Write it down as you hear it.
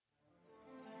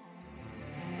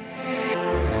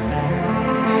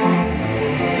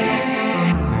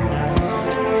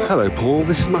Hello, Paul.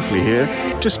 This is Muffley here.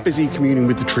 Just busy communing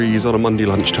with the trees on a Monday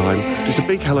lunchtime. Just a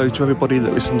big hello to everybody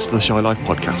that listens to the Shy Life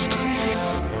podcast.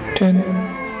 10,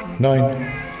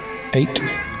 9, 8,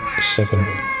 7,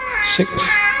 6,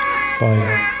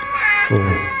 5,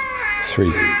 4,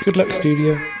 3. Good luck,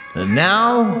 studio. And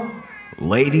now,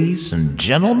 ladies and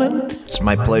gentlemen, it's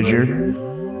my pleasure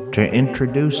to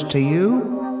introduce to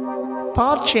you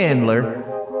Paul Chandler,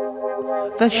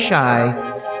 the Shy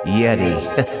Yeti.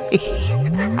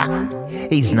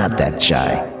 He's not that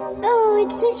shy. Oh,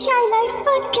 it's the Shy Life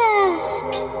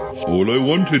podcast. All I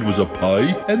wanted was a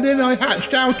pie, and then I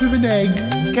hatched out of an egg.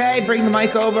 Okay, bring the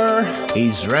mic over.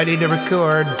 He's ready to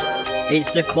record.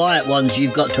 It's the quiet ones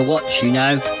you've got to watch, you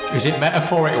know. Is it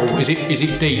metaphorical? Is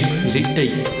it deep? Is it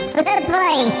deep?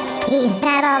 Boy, he's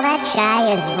not all that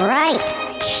shy, is right.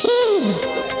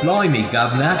 Blimey,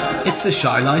 Governor, it's the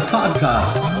Shy Life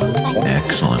podcast.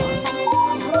 Excellent.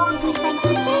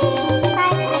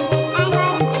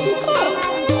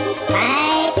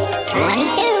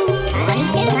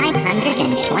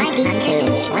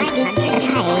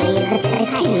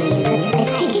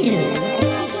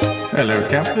 Hello,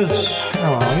 campers.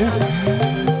 How are you?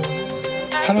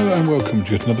 Hello and welcome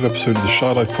to yet another episode of the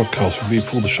Shy Life podcast with me,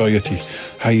 Paul the Shy Yeti.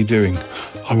 How you doing?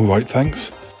 I'm all right,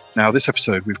 thanks. Now, this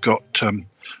episode we've got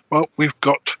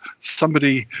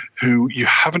somebody who you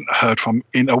haven't heard from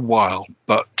in a while,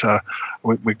 but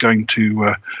we're going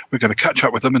to catch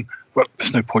up with them. And well,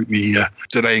 there's no point me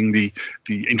delaying the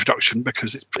introduction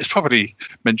because it's probably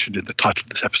mentioned in the title of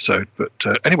this episode. But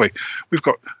anyway, we've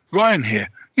got Ryan here.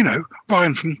 You know,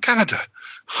 Ryan from Canada.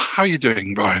 How are you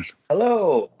doing, Ryan?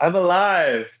 Hello, I'm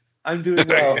alive. I'm doing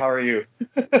well. How are you?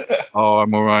 Oh,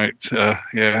 I'm all right.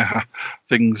 Yeah,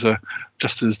 things are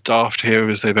just as daft here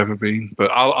as they've ever been.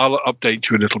 But I'll update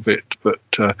you a little bit. But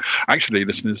actually,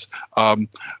 listeners,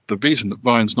 the reason that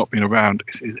Ryan's not been around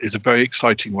is a very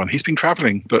exciting one. He's been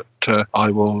travelling, but I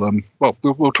will.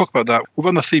 We'll talk about that. We'll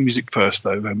run the theme music first,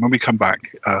 though, and when we come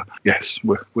back, yes,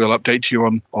 we'll update you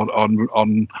on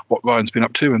what Ryan's been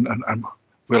up to, and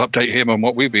we'll update him on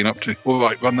what we've been up to. All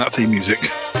right, run that theme music.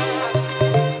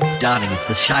 Darling, it's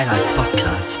the Shy Life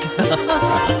podcast.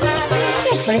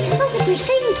 Yes, but it's a positive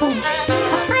thing, Paul. I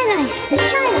like the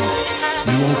Shy Life.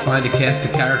 You won't find a cast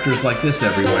of characters like this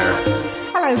everywhere.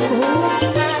 Hello,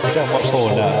 Paul. Don't want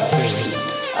Paul now.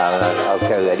 I'll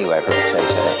go anywhere for a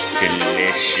potato.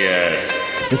 Delicious.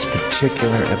 This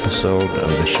particular episode of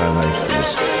the Shy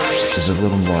Life is a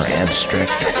little more abstract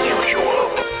than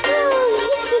usual.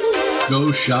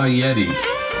 Go Shy Yeti.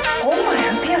 Oh, I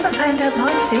hope he hasn't found out my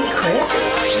secret.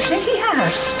 I think he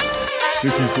has.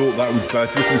 If you thought that was bad,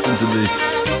 just listen to this.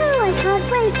 Oh, I can't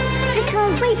wait. I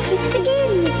can't wait for it to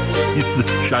begin. It's the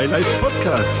Shy Life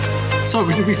podcast. So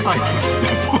would you be psychic?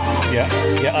 Yeah,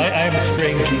 I am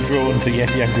strangely drawn to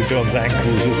Yeti Uncle John's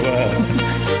ankles as well.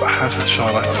 But has the Shy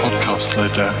Life podcast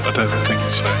slowed down? I don't think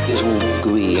so. It's all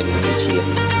gooey and meaty and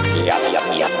yum, yum,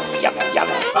 yum, yum, yum.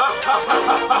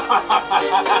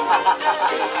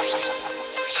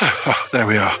 So, there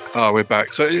we are. We're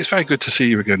back. So it's very good to see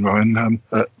you again, Ryan.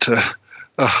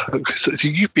 So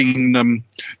you've been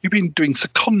doing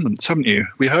secondments, haven't you?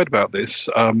 We heard about this.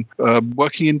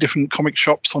 Working in different comic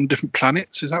shops on different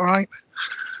planets. Is that right?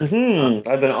 Mm-hmm.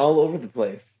 I've been all over the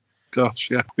place. Gosh,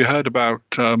 yeah. We heard about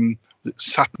Saturn,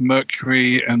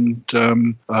 Mercury, and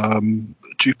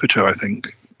Jupiter, I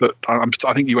think. But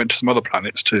I think you went to some other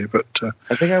planets too. But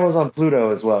I think I was on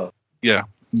Pluto as well. Yeah.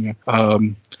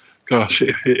 Gosh,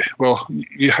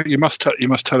 you must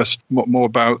tell us more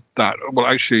about that. Well,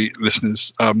 actually,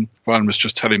 listeners, Ryan was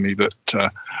just telling me that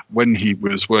when he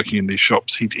was working in these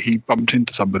shops, he bumped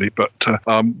into somebody. But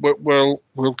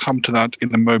we'll come to that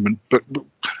in a moment. But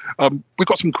we've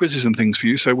got some quizzes and things for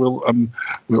you, so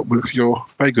you're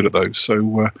very good at those. So,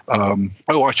 one of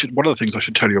the things I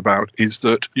should tell you about is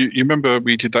that you remember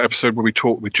we did that episode where we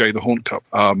talked with Jay the Horn Cup,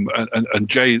 and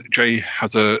Jay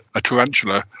has a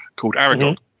tarantula called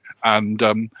Aragog. Mm-hmm. And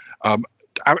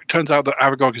it turns out that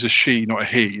Aragog is a she, not a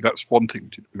he. That's one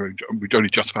thing we'd only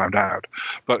just found out.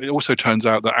 But it also turns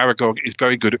out that Aragog is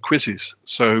very good at quizzes.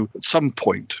 So at some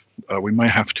point, we may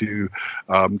have to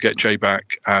get Jay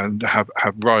back and have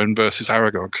Ryan versus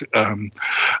Aragog.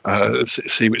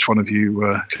 See which one of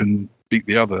you can beat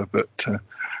the other. But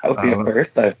That would be a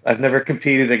first. I've never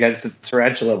competed against a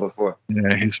tarantula before.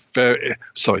 Yeah,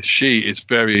 she is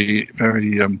very,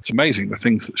 very. It's amazing the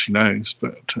things that she knows.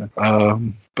 But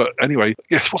anyway,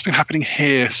 yes. What's been happening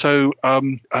here? So,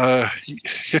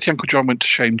 Yeti Uncle John went to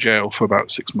Shame Jail for about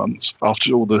 6 months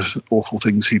after all the awful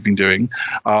things he'd been doing.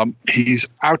 He's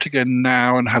out again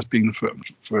now and has been for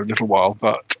a little while,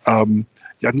 but.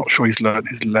 I'm not sure he's learned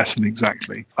his lesson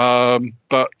exactly.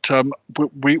 But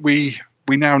we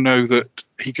now know that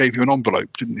he gave you an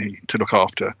envelope, didn't he, to look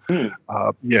after?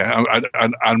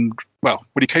 And well,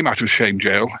 when he came out of Shame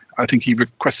Jail, I think he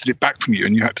requested it back from you,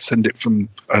 and you had to send it from,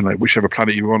 I don't know, whichever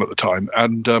planet you were on at the time.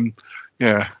 And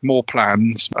more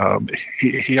plans.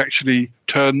 He actually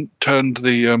turned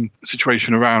the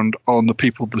situation around on the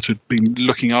people that had been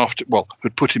looking after,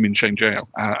 had put him in Shame Jail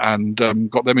and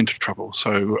got them into trouble.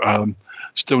 So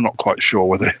still not quite sure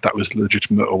whether that was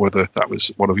legitimate or whether that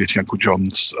was one of Yeti Uncle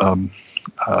John's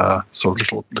sort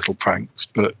of little pranks.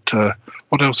 But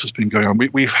what else has been going on?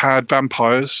 We've had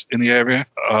vampires in the area.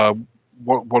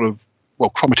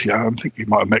 Cromitty, I think you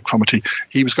might have met Cromitty.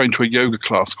 He was going to a yoga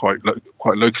class quite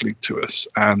locally to us,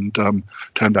 and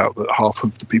turned out that half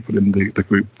of the people in the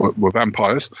group were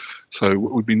vampires. So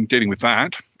we've been dealing with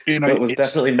that. So it was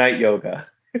definitely night yoga.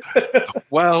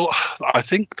 Well, I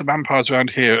think the vampires around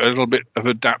here a little bit have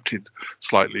adapted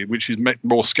slightly, which is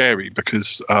more scary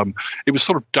because it was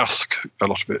sort of dusk, a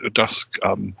lot of it, dusk,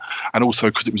 and also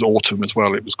because it was autumn as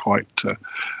well, it was quite.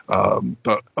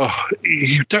 But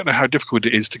you don't know how difficult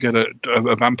it is to get a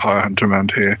vampire hunter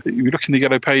around here. You look in the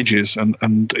yellow pages,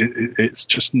 and it's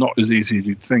just not as easy as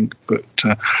you'd think. But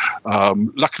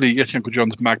luckily, Yeti Uncle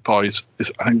John's magpies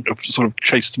I think have sort of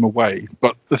chased them away.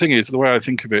 But the thing is, the way I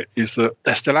think of it is that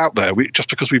they're still out there. Just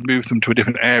because we've moved them to a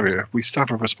different area, we still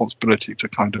have a responsibility to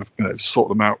kind of sort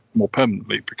them out more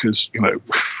permanently, because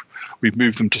we've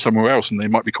moved them to somewhere else and they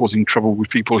might be causing trouble with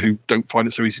people who don't find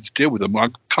it so easy to deal with them.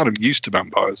 I'm kind of used to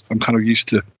vampires. I'm kind of used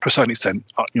to, to a certain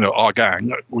extent, our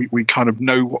gang. We kind of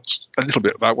know a little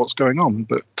bit about what's going on.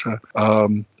 But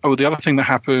the other thing that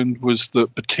happened was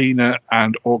that Bettina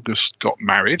and August got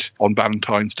married on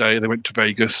Valentine's Day. They went to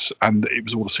Vegas and it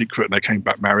was all a secret, and they came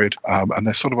back married. And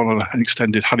they're sort of on an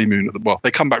extended honeymoon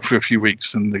they come back for a few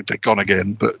weeks and they're gone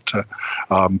again. But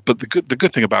the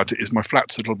good thing about it is my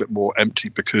flat's a little bit more empty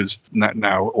because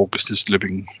now August is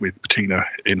living with Bettina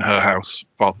in her house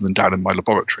rather than down in my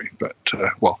laboratory. But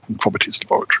in Cromitty's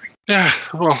laboratory. Yeah,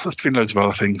 well, there's been loads of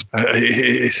other things.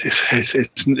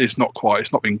 It's not quiet.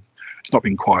 It's not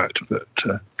been quiet. But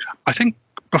I think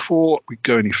before we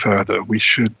go any further, we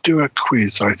should do a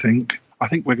quiz. I think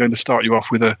we're going to start you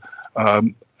off with a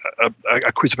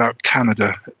quiz about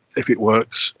Canada, if it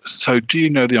works. So, do you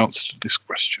know the answer to this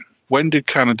question? When did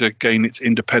Canada gain its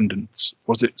independence?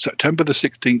 Was it September the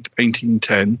 16th,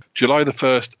 1810, July the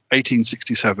 1st,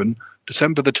 1867,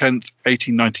 December the 10th,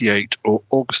 1898, or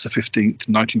August the 15th,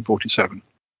 1947?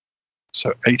 So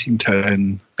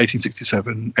 1810,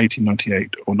 1867,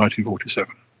 1898, or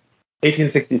 1947?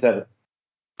 1867.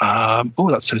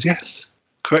 That says yes.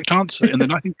 Correct answer. In the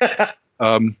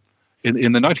 19th.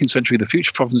 In the 19th century, the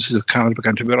future provinces of Canada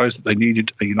began to realise that they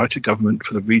needed a united government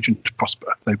for the region to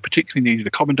prosper. They particularly needed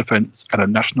a common defence and a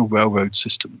national railroad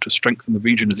system to strengthen the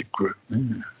region as it grew.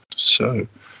 So,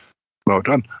 well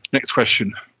done. Next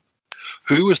question.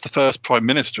 Who was the first Prime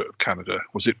Minister of Canada?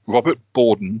 Was it Robert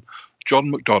Borden,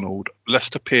 John Macdonald,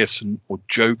 Lester Pearson, or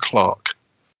Joe Clark?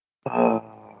 Do I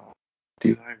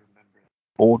remember?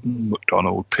 Borden,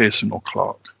 Macdonald, Pearson, or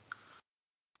Clark?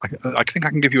 I think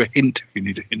I can give you a hint if you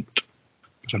need a hint.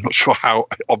 But I'm not sure how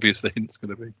obvious the hint's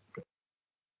going to be.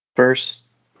 First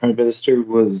Prime Minister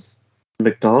was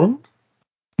MacDonald?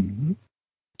 Mm-hmm.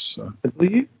 So, I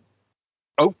believe.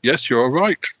 Oh, yes, you're all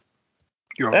right.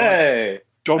 Hey!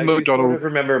 John Macdonald. I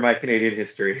remember my Canadian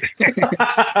history.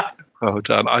 Well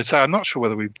done. I'm not sure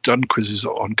whether we've done quizzes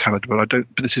on Canada, but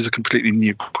this is a completely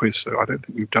new quiz, so I don't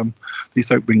think we've done. These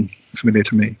don't ring familiar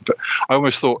to me. But I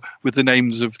almost thought with the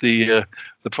names of the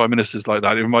prime ministers like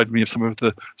that, it reminded me of some of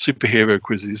the superhero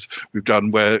quizzes we've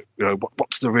done, where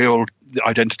what's the real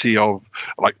identity of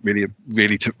like really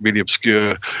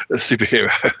obscure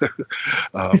superhero.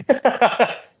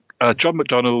 John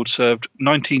Macdonald served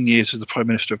 19 years as the Prime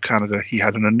Minister of Canada. He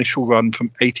had an initial run from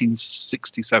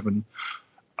 1867.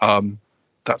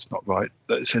 That's not right.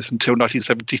 It says until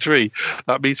 1973.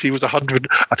 That means he was 100.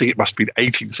 I think it must be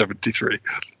 1873.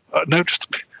 And then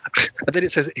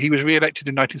it says he was re-elected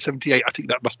in 1978. I think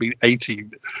that must be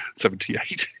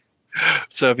 1878.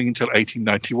 serving until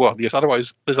 1891. Yes,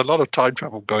 otherwise there's a lot of time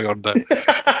travel going on there.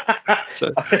 So,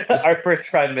 our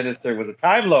first prime minister was a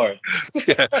time lord. He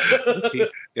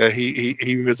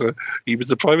was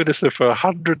the prime minister for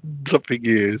 100-something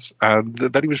years, and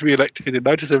then he was re-elected in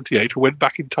 1978 and went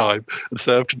back in time and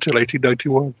served until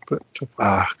 1891. But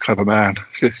clever man.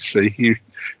 See, you've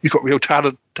got real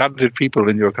talented people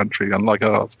in your country, unlike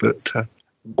ours. But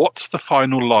what's the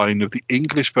final line of the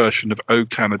English version of "O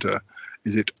Canada"?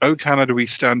 Is it "O Canada, we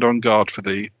stand on guard for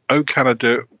thee"? "O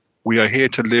Canada, we are here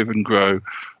to live and grow"?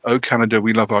 "O Canada,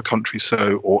 we love our country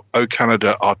so"? Or "O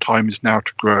Canada, our time is now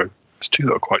to grow"? It's two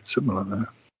that are quite similar there.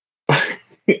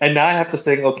 And now I have to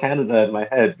sing "O Canada" in my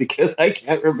head because I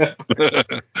can't remember.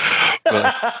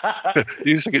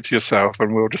 You sing it to yourself,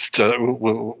 and we'll just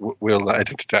we'll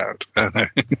edit it out.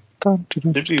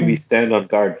 Should we stand on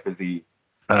guard for thee?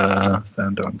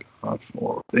 Stand on guard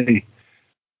for thee.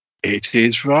 It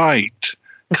is right.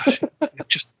 Gosh,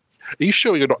 are you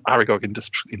sure you're not Aragog in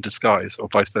disguise, or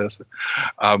vice versa?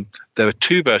 There are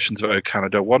two versions of "O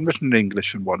Canada," one written in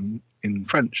English and one in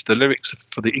French. The lyrics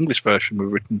for the English version were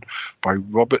written by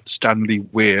Robert Stanley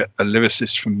Weir, a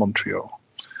lyricist from Montreal.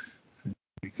 There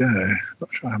you go. Not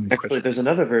sure how many Actually, there's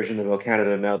another version of "O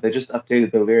Canada" now. They just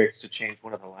updated the lyrics to change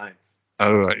one of the lines.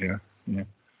 Oh, right, yeah.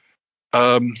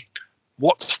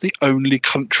 What's the only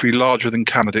country larger than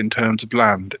Canada in terms of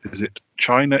land? Is it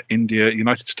China, India,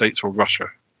 United States, or Russia?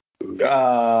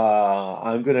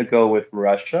 I'm going to go with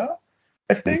Russia,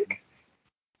 I think.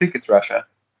 I think it's Russia.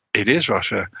 It is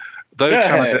Russia. Though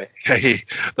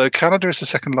Canada is the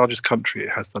second largest country, it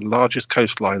has the largest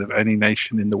coastline of any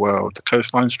nation in the world. The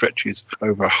coastline stretches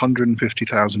over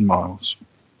 150,000 miles.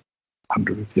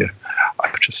 100, yeah.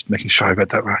 I'm just making sure I read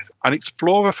that right. An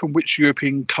explorer from which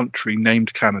European country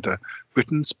named Canada?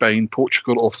 Britain, Spain,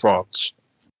 Portugal, or France?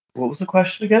 What was the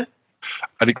question again?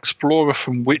 An explorer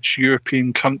from which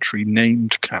European country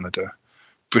named Canada?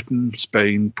 Britain,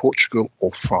 Spain, Portugal,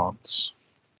 or France?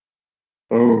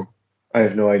 Oh, I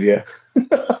have no idea.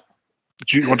 Do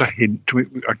you want a hint?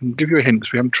 I can give you a hint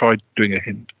because we haven't tried doing a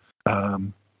hint.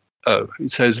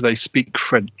 It says they speak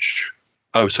French.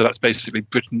 Oh, so that's basically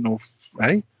Britain or...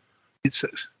 It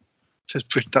says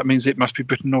Britain. That means it must be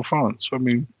Britain or France. I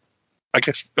mean,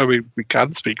 we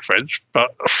can speak French,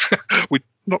 but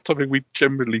not something we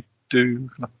generally do.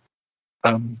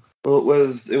 Well,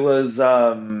 it was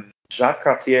Jacques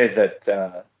Cartier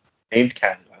that named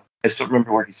Canada. I just don't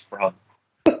remember where he's from.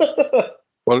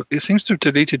 Well, it seems to have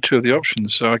deleted two of the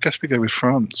options, so I guess we go with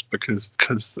France because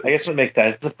I guess it makes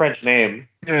sense. It's a French name.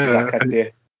 Yeah, and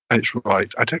it's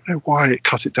right. I don't know why it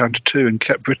cut it down to two and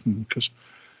kept Britain, because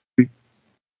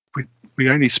we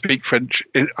only speak French.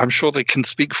 I'm sure they can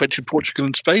speak French in Portugal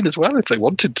and Spain as well if they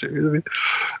wanted to. I mean,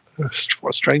 what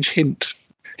a strange hint.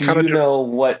 Do you know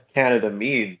what Canada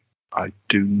means? I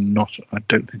do not. I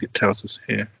don't think it tells us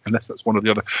here, unless that's one of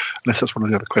the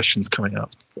other questions coming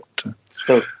up.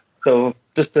 But, so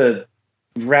just to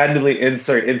randomly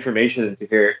insert information into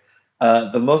here,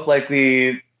 the most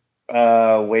likely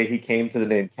way he came to the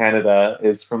name Canada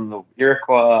is from the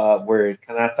Iroquois word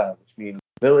Kanata, which means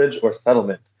village or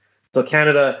settlement. So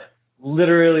Canada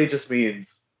literally just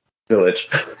means village.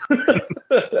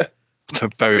 It's a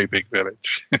very big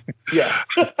village. Yeah.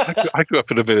 I grew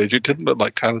up in a village. It didn't look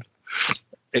like Canada.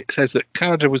 It says that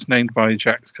Canada was named by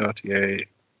Jacques Cartier,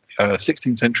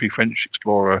 16th century French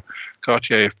explorer.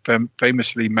 Cartier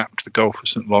famously mapped the Gulf of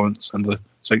St. Lawrence and the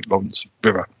St. Lawrence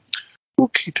River.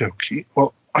 Okie dokie.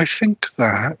 Well, I think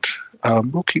that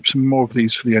we'll keep some more of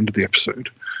these for the end of the episode.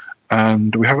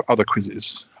 And we have other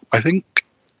quizzes. I think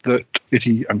that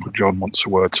Itty Uncle John wants a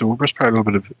word, so we'll just play a little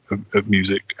bit of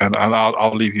music, and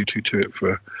I'll leave you two to it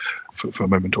for a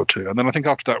moment or two, and then I think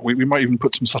after that we might even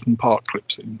put some Sutton Park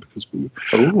clips in because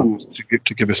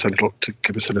to give us a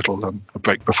little a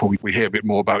break before we hear a bit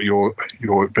more about your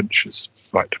adventures.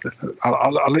 Right,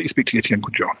 I'll let you speak to Itty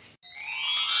Uncle John.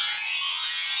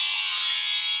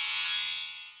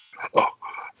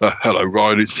 Hello,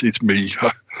 Ryan. It's me.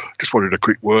 Just wanted a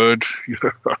quick word.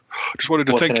 Just wanted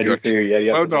to thank you. I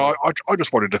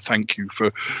just wanted to thank you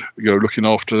for looking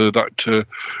after that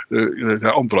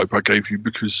that envelope I gave you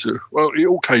because it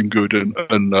all came good and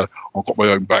I got my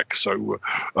own back. So,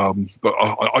 but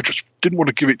I just didn't want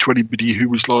to give it to anybody who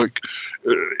was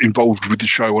involved with the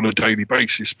show on a daily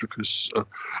basis because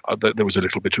there was a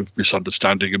little bit of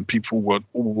misunderstanding and people weren't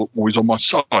always on my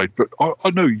side. But I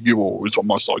know you're always on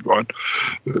my side, Ryan.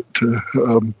 But,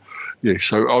 yeah,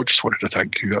 so I just wanted to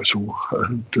thank you. That's all,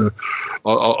 and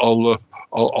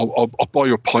I'll buy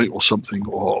you a pint or something,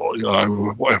 or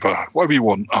whatever you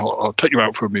want. I'll take you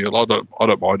out for a meal. I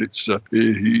don't mind. It's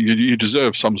you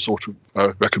deserve some sort of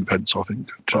recompense, I think.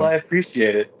 Well, I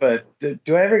appreciate it, but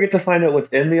do I ever get to find out what's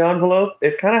in the envelope?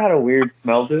 It kind of had a weird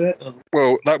smell to it.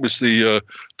 Well, that was the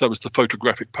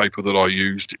photographic paper that I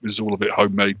used. It was all a bit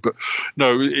homemade, but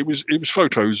no, it was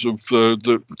photos of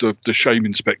the shame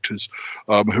inspectors,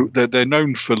 who they're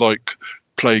known for like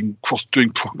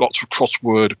doing lots of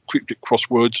cryptic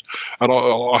crosswords, and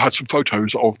I had some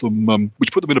photos of them,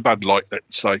 which put them in a bad light,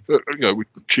 let's say,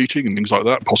 with cheating and things like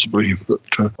that, possibly. But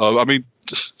I mean,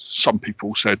 some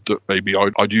people said that maybe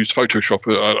I'd used Photoshop,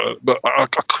 but I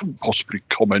couldn't possibly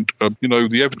comment.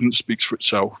 The evidence speaks for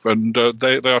itself, and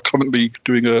they are currently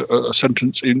doing a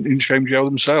sentence in shame jail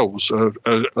themselves.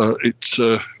 It's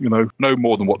no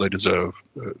more than what they deserve.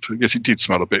 Yes, it did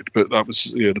smell a bit, but that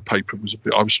was the paper was a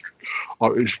bit.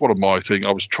 It's one of my things.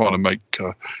 I was trying to make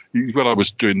when I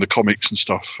was doing the comics and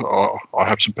stuff. I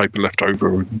had some paper left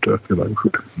over, and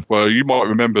well, you might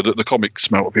remember that the comics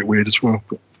smelled a bit weird as well.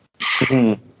 But,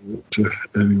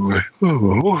 anyway,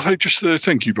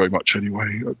 thank you very much.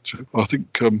 Anyway, I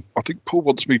think Paul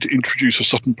wants me to introduce a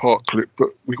Sutton Park clip, but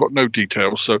we've got no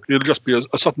details, so it'll just be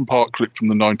a Sutton Park clip from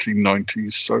the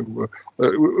 1990s. So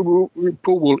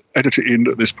Paul will edit it in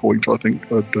at this point, I think.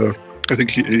 And, I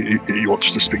think he wants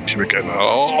to speak to you again.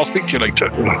 I'll speak to you later.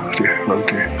 Oh dear.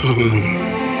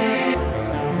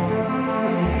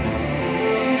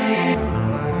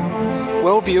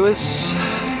 Well, viewers,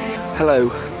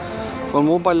 hello. Well,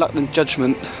 more by luck than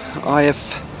judgment, I have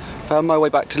found my way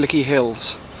back to Lickey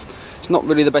Hills. It's not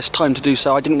really the best time to do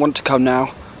so. I didn't want to come now.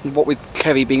 What with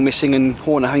Kerry being missing and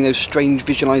Horner having those strange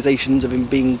visualisations of him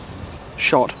being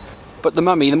shot. But the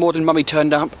modern mummy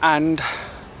turned up and,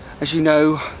 as you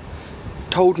know,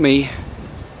 told me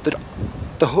that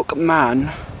the Hook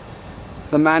Man,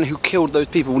 the man who killed those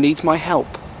people, needs my help.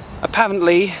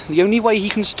 Apparently, the only way he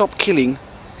can stop killing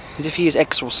is if he is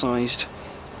exorcised.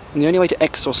 And the only way to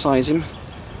exorcise him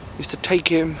is to take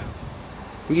him,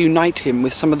 reunite him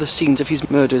with some of the scenes of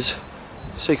his murders,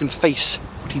 so he can face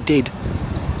what he did.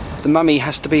 The mummy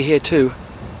has to be here too.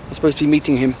 I'm supposed to be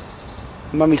meeting him.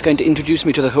 The mummy's going to introduce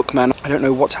me to the Hook Man. I don't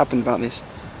know what's happened about this.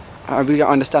 I really don't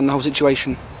understand the whole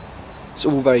situation. It's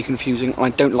all very confusing. I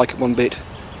don't like it one bit.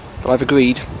 But I've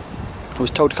agreed. I was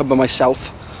told to come by myself,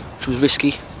 which was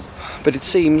risky. But it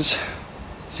seems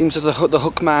that the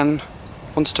Hook Man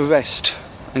wants to rest,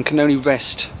 and can only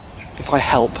rest if I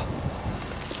help.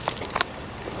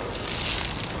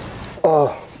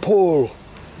 Paul,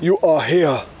 you are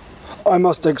here. I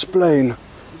must explain.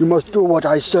 You must do what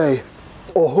I say,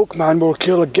 or Hookman will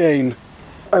kill again.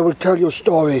 I will tell you a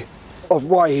story of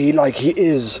why he like he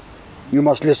is. You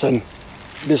must listen.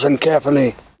 Listen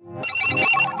carefully.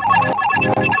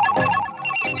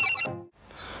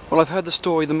 Well, I've heard the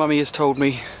story the mummy has told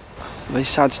me. A very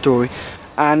sad story.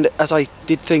 And as I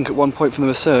did think at one point from the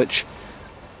research,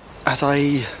 as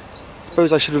I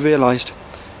suppose I should have realised,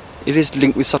 it is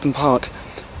linked with Sutton Park.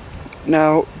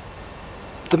 Now,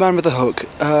 the man with the hook,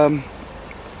 I've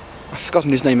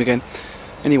forgotten his name again.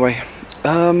 Anyway,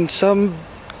 some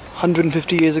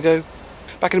 150 years ago,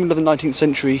 back in the middle of the 19th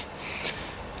century,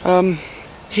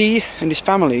 he and his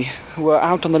family were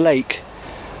out on the lake.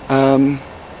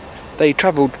 They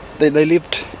travelled, they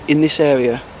lived in this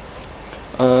area,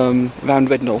 around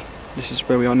Rednall. This is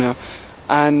where we are now.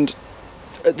 And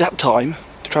at that time,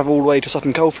 to travel all the way to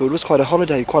Sutton Coldfield was quite a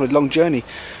holiday, quite a long journey.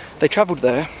 They travelled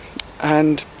there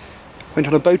and went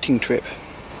on a boating trip,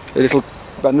 around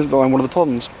one of the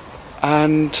ponds.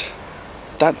 And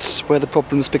that's where the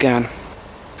problems began.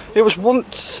 It was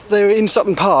once they were in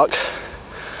Sutton Park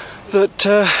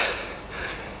that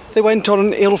they went on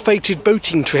an ill-fated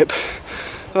boating trip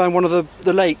around one of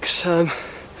the lakes.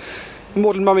 The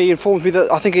modern mummy informed me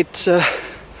that I think it's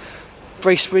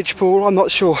Bracebridge Pool, I'm not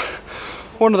sure.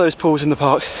 One of those pools in the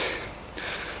park.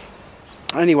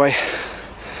 Anyway,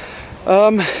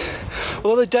 although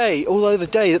the day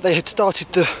that they had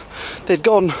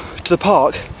gone to the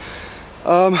park,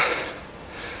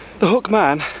 the Hook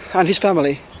Man and his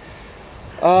family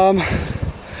were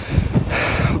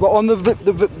on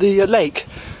the lake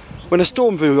when a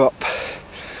storm blew up.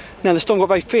 Now the storm got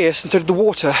very fierce, and so did the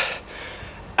water,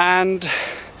 and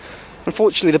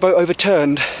unfortunately the boat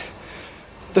overturned.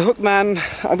 The Hook Man,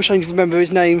 I wish I could remember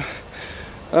his name,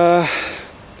 the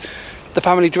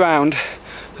family drowned.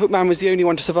 The Hook Man was the only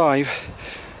one to survive.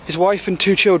 His wife and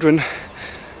two children,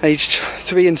 aged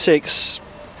 3 and 6,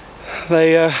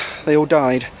 they all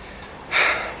died.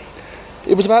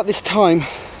 It was about this time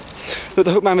that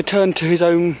the Hook Man returned to his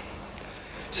own.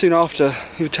 Soon after,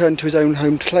 he returned to his own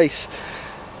home place,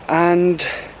 and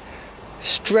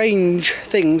strange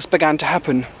things began to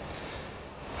happen.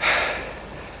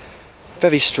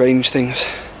 Very strange things.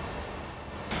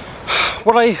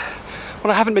 What I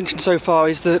haven't mentioned so far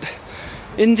is that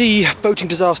in the boating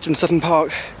disaster in Sutton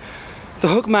Park, the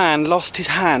hook man lost his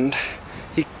hand.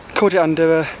 He caught it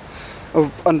under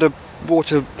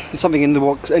water, something in the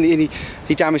rocks, and he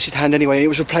damaged his hand anyway, and it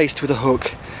was replaced with a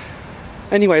hook.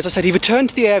 Anyway, as I said, he returned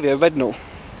to the area of Rednall,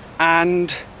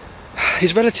 and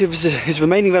his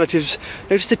remaining relatives,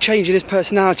 noticed a change in his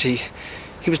personality.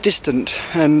 He was distant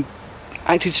and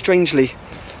acted strangely.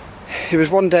 It was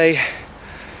one day,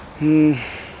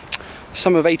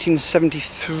 summer of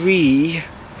 1873,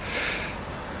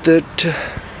 that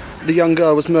the young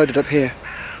girl was murdered up here.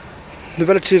 The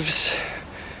relatives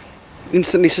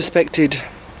instantly suspected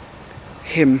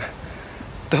him.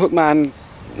 The hook man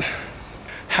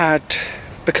had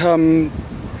become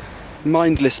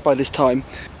mindless by this time,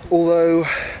 although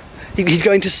he'd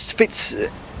go into fits,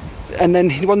 and then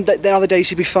the other day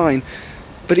he'd be fine.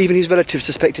 But even his relatives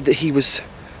suspected that he was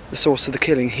the source of the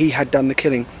killing. He had done the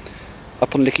killing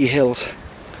up on Licky Hills.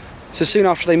 So soon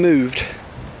after they moved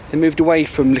away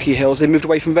from Licky Hills, they moved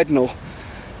away from Rednall,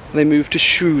 and they moved to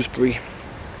Shrewsbury,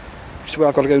 which is where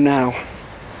I've got to go now.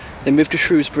 They moved to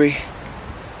Shrewsbury,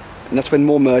 and that's when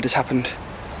more murders happened.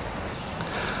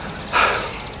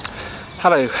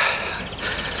 Hello.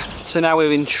 So now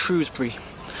we're in Shrewsbury,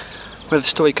 where the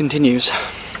story continues.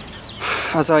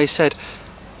 As I said,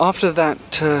 after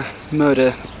that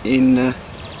murder in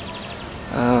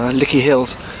Licky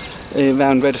Hills,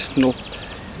 around Rednall,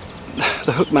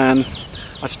 the hook man,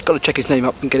 I've got to check his name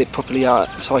up and get it properly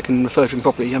out so I can refer to him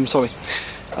properly, I'm sorry.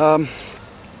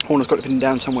 Horner's got it written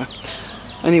down somewhere.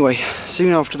 Anyway,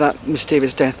 soon after that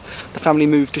mysterious death, the family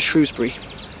moved to Shrewsbury.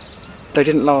 They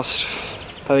didn't last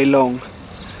very long.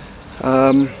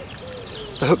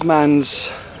 The hook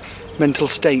man's mental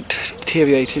state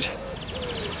deteriorated.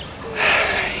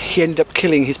 He ended up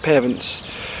killing his parents,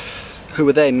 who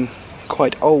were then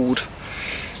quite old.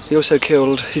 He also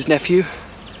killed his nephew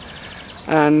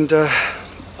and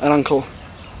an uncle,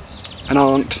 an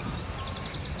aunt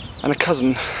and a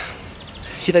cousin.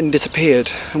 He then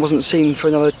disappeared and wasn't seen for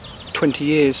another 20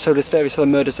 years, so there's various other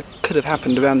murders that could have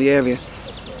happened around the area,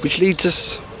 which leads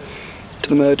us to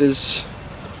the murders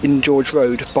in George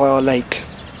Road by our lake.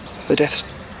 The deaths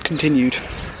continued.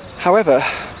 However,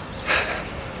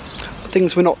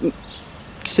 things were not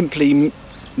simply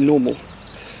normal.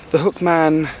 The hook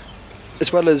man,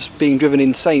 as well as being driven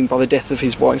insane by the death of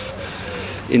his wife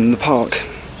in the park,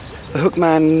 the hook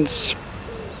man's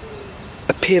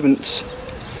appearance,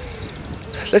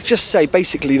 let's just say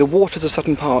basically the waters of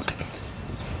Sutton Park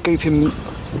gave him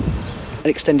an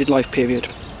extended life period,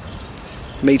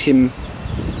 made him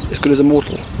as good as a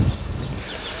mortal.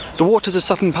 The waters of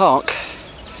Sutton Park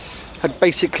had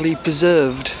basically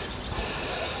preserved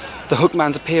the hook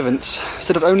man's appearance,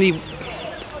 so not only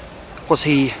was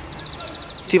he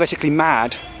theoretically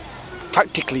mad,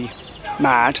 practically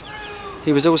mad,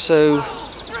 he was also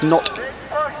not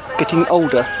getting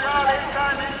older.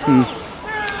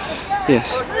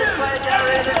 Yes.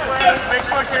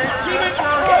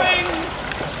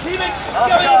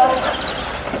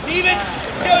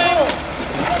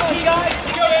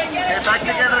 Get back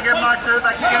together again, Master.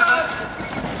 Back together.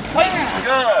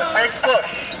 Good. Big push.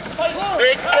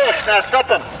 Big push. Now stop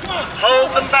them. Hold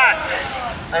them back.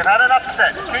 They've had an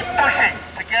upset. Keep pushing.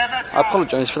 Together. I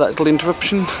apologise for that little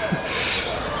interruption.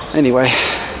 Anyway,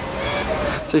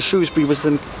 so Shrewsbury was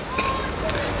the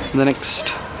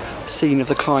next scene of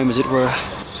the crime, as it were.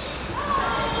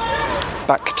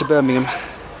 Back to Birmingham.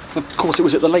 Of course, it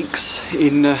was at the lakes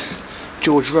in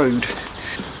George Road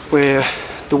where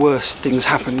the worst things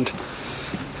happened.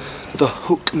 The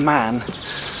hook man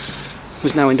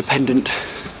was now independent.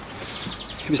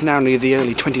 It was now near the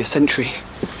early 20th century.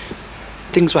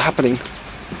 Things were happening.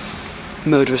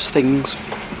 Murderous things.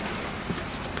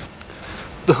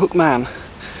 The hook man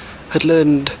had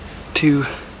learned to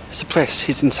suppress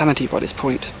his insanity by this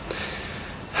point.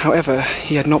 However,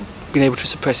 he had not been able to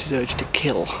suppress his urge to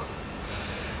kill.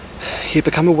 He had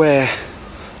become aware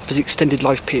of his extended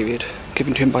life period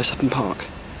given to him by Sutton Park.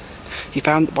 He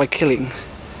found that by killing,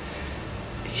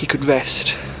 he could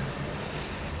rest.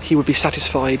 He would be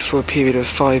satisfied for a period of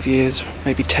 5 years,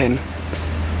 maybe 10.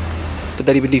 But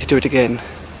then he would need to do it again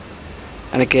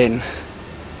and again.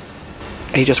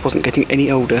 And he just wasn't getting any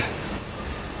older.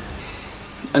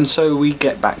 And so we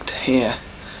get back to here,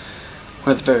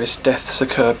 where the various deaths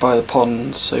occurred by the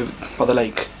ponds, by the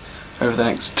lake, over the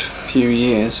next few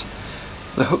years.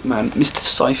 The hook man, Mr.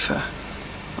 Cypher,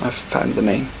 I've found the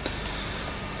name.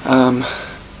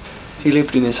 He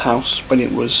lived in his house when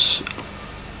it was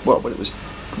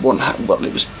well,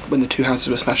 it was when the two houses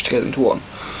were smashed together into one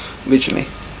originally,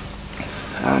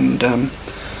 and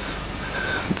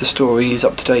the story is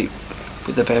up to date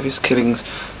with the various killings.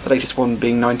 The latest one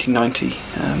being 1990.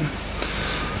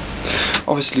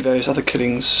 Obviously, various other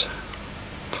killings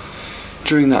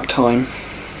during that time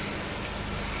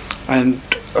and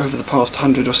over the past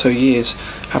 100 or so years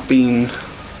have been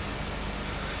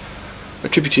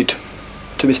attributed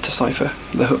to Mr. Cypher,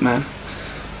 the Hookman.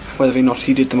 Whether or not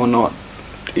he did them or not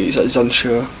is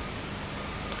unsure.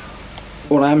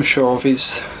 All I am sure of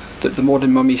is that the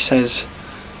Maudlin Mummy says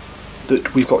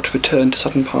that we've got to return to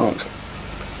Sutton Park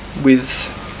with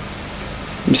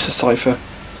Mr. Cypher.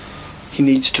 He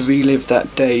needs to relive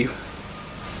that day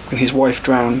when his wife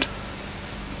drowned.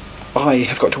 I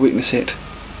have got to witness it.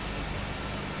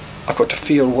 I've got to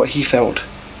feel what he felt.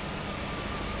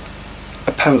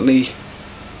 Apparently,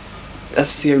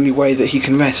 that's the only way that he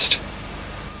can rest.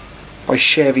 By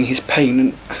sharing his pain,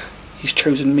 and he's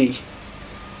chosen me.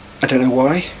 I don't know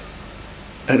why.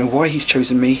 I don't know why he's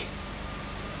chosen me.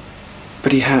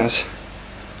 But he has.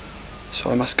 So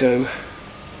I must go.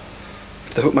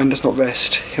 If the Hookman does not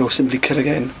rest, he'll simply kill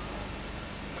again.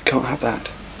 We can't have that.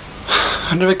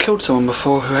 I've never killed someone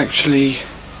before who actually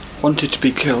wanted to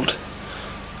be killed.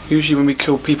 Usually when we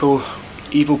kill people,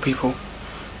 evil people,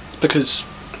 it's because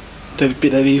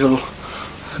they're evil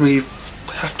and we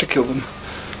have to kill them.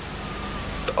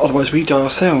 Otherwise we die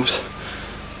ourselves.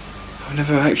 I've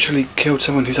never actually killed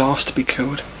someone who's asked to be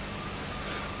killed.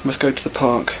 We must go to the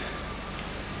park,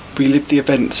 relive the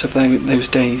events of those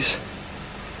days,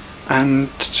 and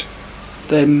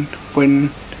then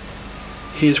when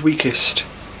he is weakest,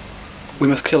 we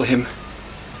must kill him.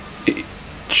 It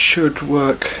should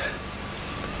work.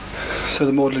 So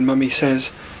the Maudlin Mummy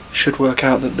says it should work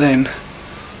out that then,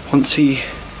 once he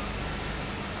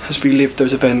has relived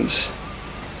those events,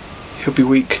 he'll be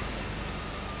weak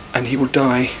and he will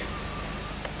die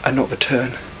and not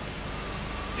return.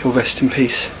 He'll rest in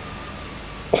peace.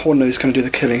 Horno is going to do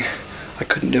the killing. I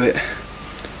couldn't do it.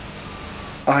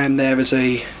 I am there as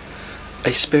a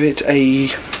spirit, a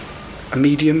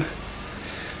medium,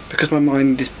 because my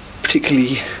mind is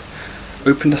particularly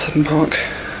open to Sutton Park.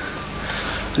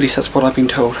 At least that's what I've been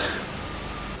told.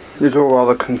 It's all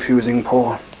rather confusing,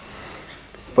 Paul.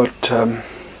 But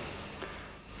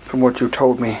from what you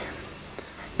told me,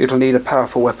 it'll need a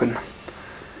powerful weapon.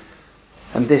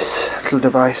 And this little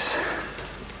device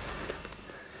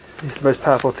is the most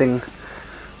powerful thing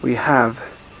we have.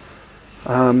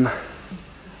 I'm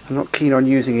not keen on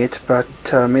using it, but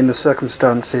in the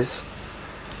circumstances,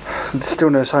 there's still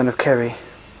no sign of Kerry.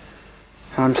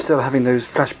 And I'm still having those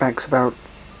flashbacks about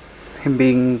him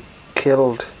being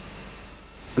killed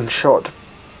and shot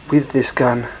with this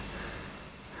gun.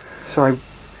 So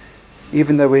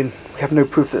even though we have no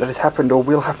proof that it happened or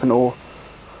will happen or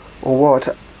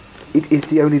what, it is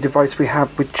the only device we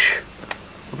have which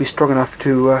will be strong enough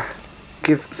to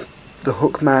give the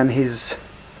Hookman his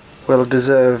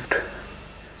well-deserved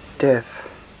death.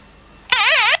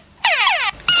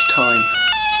 It's time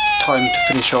to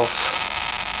finish off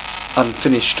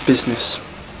unfinished business.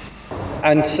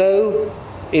 And so,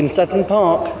 in Sutton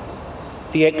Park,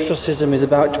 the exorcism is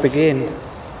about to begin.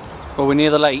 Well, we're near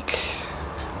the lake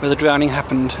where the drowning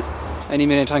happened. Any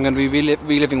minute I'm going to be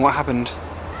reliving what happened.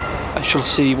 I shall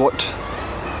see what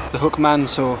the Hookman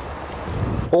saw.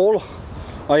 Paul,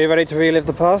 are you ready to relive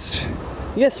the past?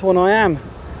 Yes, one I am.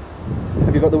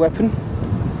 Have you got the weapon?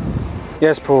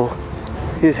 Yes, Paul.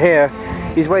 He's here.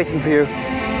 He's waiting for you.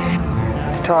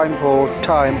 It's time, Paul.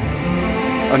 Time.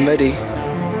 I'm ready.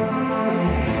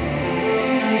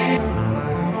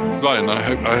 Ryan, I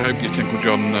hope your Uncle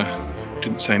John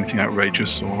didn't say anything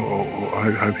outrageous, or I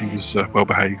hope he was well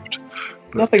behaved.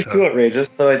 Nothing too outrageous,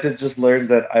 though I did just learn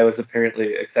that I was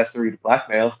apparently accessory to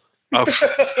blackmail. Oh,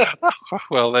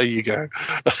 well, there you go.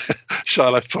 Shy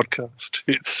Life podcast.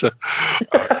 It's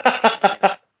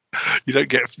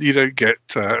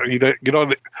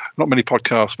not many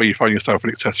podcasts where you find yourself an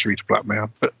accessory to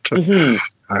blackmail, but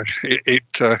it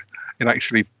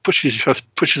actually pushes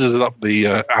us up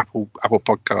the Apple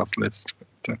podcast list.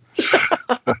 But,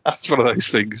 it's one of those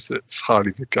things that's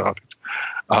highly regarded.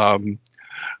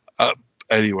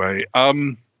 Anyway,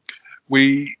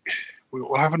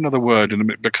 we'll have another word in a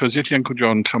minute because Yeti Uncle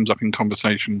John comes up in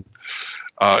conversation,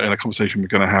 in a conversation we're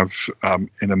going to have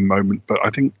in a moment. But I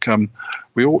think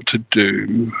we ought to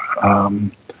do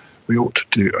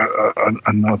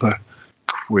another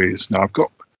quiz. Now I've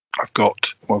got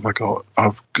what have I got?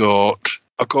 I've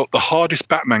got the hardest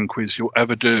Batman quiz you'll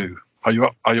ever do. Are you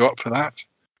up for that?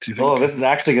 Do you think? Oh, this is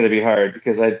actually going to be hard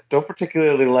because I don't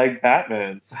particularly like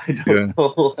Batman, so I don't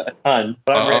know a ton.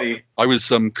 But I'm ready. I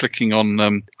was clicking on.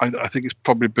 I think it's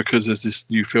probably because there's this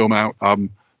new film out.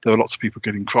 There are lots of people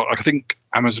getting cross. I think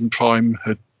Amazon Prime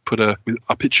had put a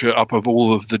picture up of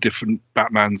all of the different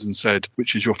Batmans and said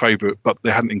which is your favourite, but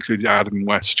they hadn't included Adam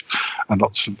West, and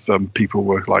lots of people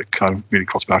were like kind of really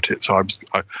cross about it. So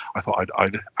I thought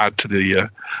I'd add to the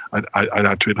I'd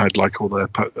add to it. And I'd like all the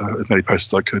as many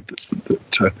posts as I could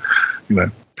that you know,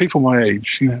 people my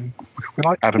age, you know, we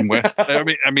like Adam West. I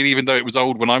mean, even though it was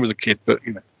old when I was a kid, but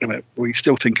you know, we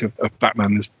still think of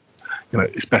Batman as, you know,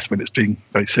 it's best when it's being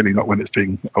very silly, not when it's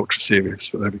being ultra serious.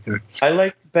 But there we go. I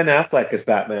liked Ben Affleck as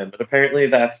Batman, but apparently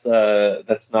that's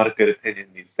not a good opinion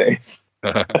these days.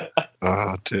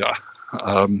 Oh dear.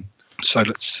 So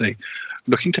let's see.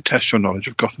 Looking to test your knowledge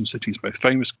of Gotham City's most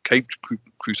famous caped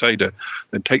crusader,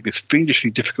 then take this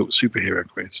fiendishly difficult superhero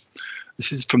quiz.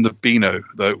 This is from the Beano,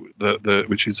 the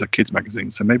which is a kids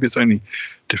magazine. So maybe it's only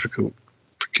difficult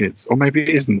for kids, or maybe it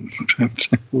isn't.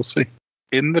 We'll see.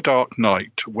 In the Dark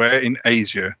Knight, where in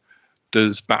Asia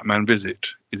does Batman visit?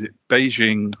 Is it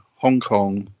Beijing, Hong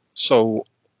Kong, Seoul,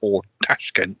 or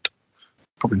Tashkent?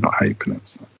 Probably not how you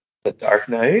pronounce that. The Dark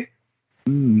Knight?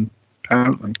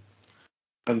 Apparently.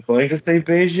 I'm going to say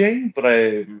Beijing, but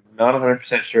I'm not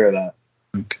 100% sure of that.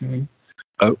 Okay.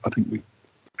 Oh,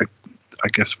 I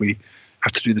guess we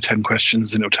have to do the 10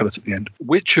 questions and it'll tell us at the end.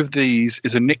 Which of these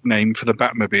is a nickname for the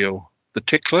Batmobile? The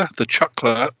Tickler, the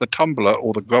Chuckler, the Tumbler,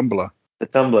 or the Grumbler? The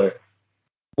Tumbler.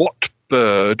 What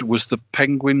bird was the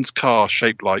Penguin's car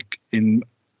shaped like in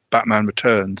Batman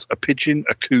Returns? A pigeon,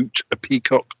 a coot, a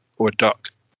peacock, or a duck?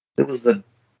 It was a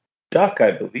duck,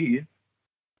 I believe.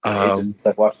 I've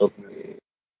watched those movies.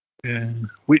 Yeah.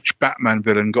 Which Batman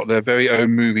villain got their very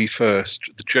own movie first?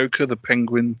 The Joker, the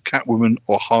Penguin, Catwoman,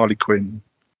 or Harley Quinn?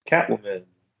 Catwoman.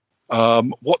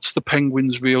 What's the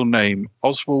Penguin's real name?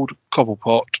 Oswald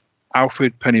Cobblepot,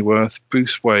 Alfred Pennyworth,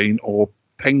 Bruce Wayne, or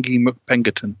Pengy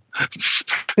McPengerton?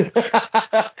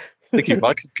 I think if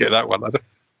I could get that one.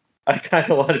 I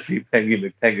kind of want it to be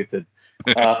Pengy McPengerton.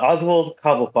 Oswald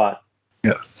Cobblepot.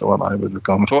 Yes, the one I would have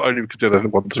gone for, only because the other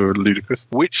ones were ludicrous.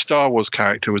 Which Star Wars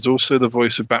character was also the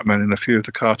voice of Batman in a few of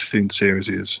the cartoon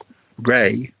series? Rey,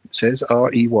 it says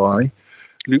R-E-Y,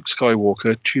 Luke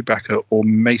Skywalker, Chewbacca, or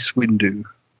Mace Windu?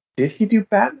 Did he do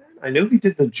Batman? I know he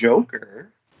did the Joker.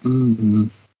 Mm-hmm.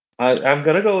 I'm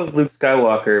gonna go with Luke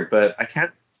Skywalker, but I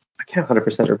can't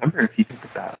 100% remember if he did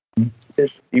that.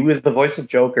 He was the voice of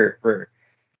Joker for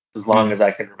as long as I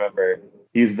can remember.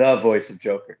 He's the voice of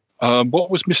Joker. What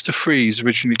was Mr. Freeze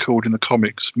originally called in the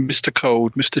comics? Mr.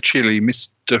 Cold, Mr. Chili,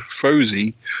 Mr.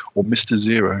 Frozy, or Mr.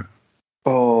 Zero?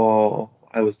 Oh,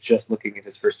 I was just looking at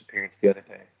his first appearance the other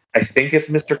day. I think it's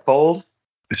Mr. Cold.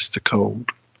 Mr. Cold.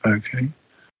 Okay.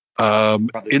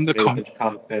 In the comic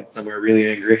fans somewhere really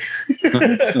angry.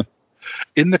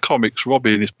 In the comics,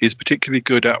 Robin is particularly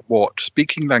good at what?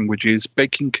 Speaking languages,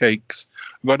 baking cakes,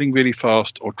 running really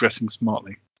fast, or dressing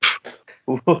smartly?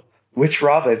 Which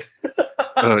Robin?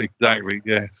 Exactly,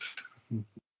 yes.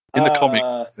 In the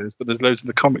comics, it says, but there's loads in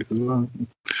the comics as well.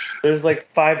 There's like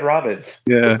 5 Robins.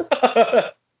 Yeah.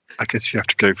 I guess you have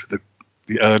to go for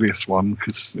the earliest one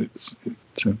because it's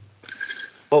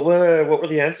What were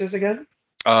the answers again?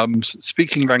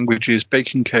 Speaking languages,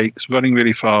 baking cakes, running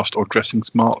really fast, or dressing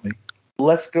smartly.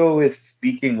 Let's go with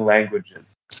speaking languages.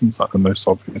 Seems like the most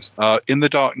obvious. In the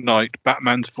Dark Knight,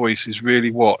 Batman's voice is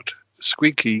really what?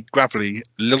 Squeaky, gravelly,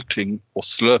 lilting, or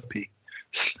slurpy?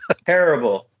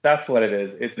 Terrible. That's what it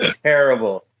is. It's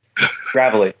terrible.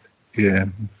 Gravelly. Yeah.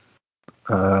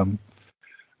 The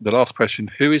last question.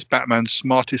 Who is Batman's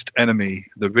smartest enemy?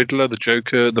 The Riddler, the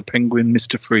Joker, the Penguin,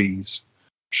 Mr. Freeze?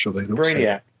 Sure, they don't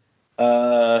say.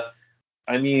 Brainiac.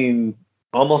 I mean,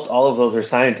 almost all of those are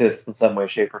scientists in some way,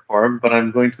 shape, or form, but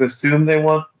I'm going to assume they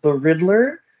want the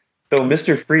Riddler. So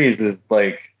Mr. Freeze is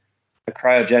like a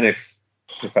cryogenics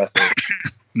professor.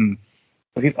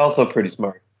 But he's also pretty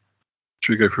smart.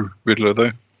 Should we go for Riddler,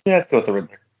 though? Yeah, let's go with the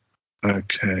Riddler.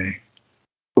 Okay.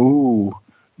 Ooh,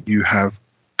 you have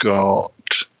got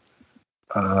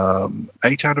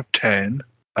 8 out of 10.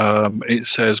 It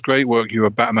says, great work, you're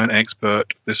a Batman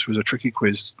expert. This was a tricky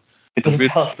quiz. It doesn't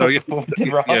tell us wrong.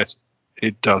 Yes,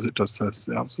 it does. It does tell us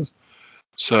the answers.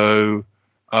 So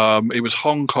it was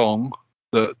Hong Kong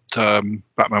that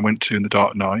Batman went to in The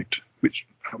Dark Knight, which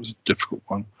that was a difficult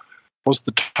one. It was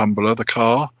the Tumbler, the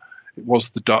car. It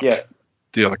was the duck,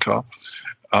 the other car.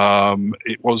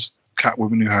 It was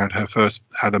Catwoman who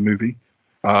had a movie.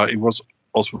 It was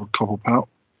Oswald Cobblepot.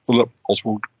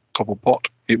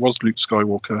 It was Luke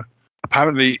Skywalker.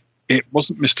 Apparently, it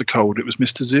wasn't Mr. Cold. It was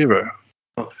Mr. Zero.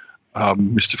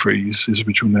 Mr. Freeze, his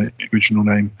original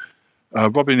name.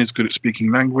 Robin is good at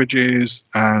speaking languages,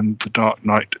 and the Dark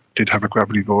Knight did have a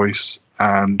gravelly voice,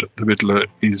 and the Riddler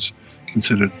is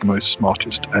considered the most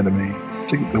smartest enemy. I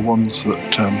think the ones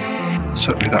that,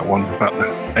 certainly that one about the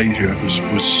Asia was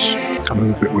kind of a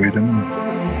little bit weird, anyway.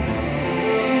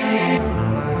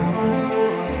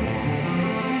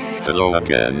 Hello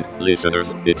again,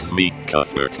 listeners, it's me,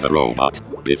 Cuthbert the Robot.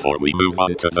 Before we move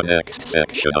on to the next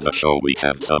section of the show, we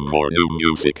have some more new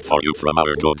music for you from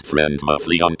our good friend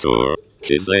Muffley on tour.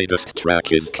 His latest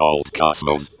track is called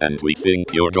Cosmos, and we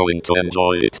think you're going to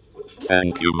enjoy it.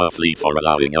 Thank you, Muffley, for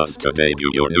allowing us to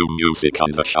debut your new music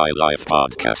on the Shy Life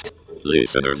podcast.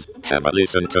 Listeners, have a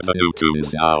listen to the new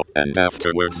tunes now, and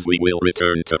afterwards we will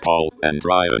return to Paul and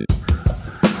Ryan.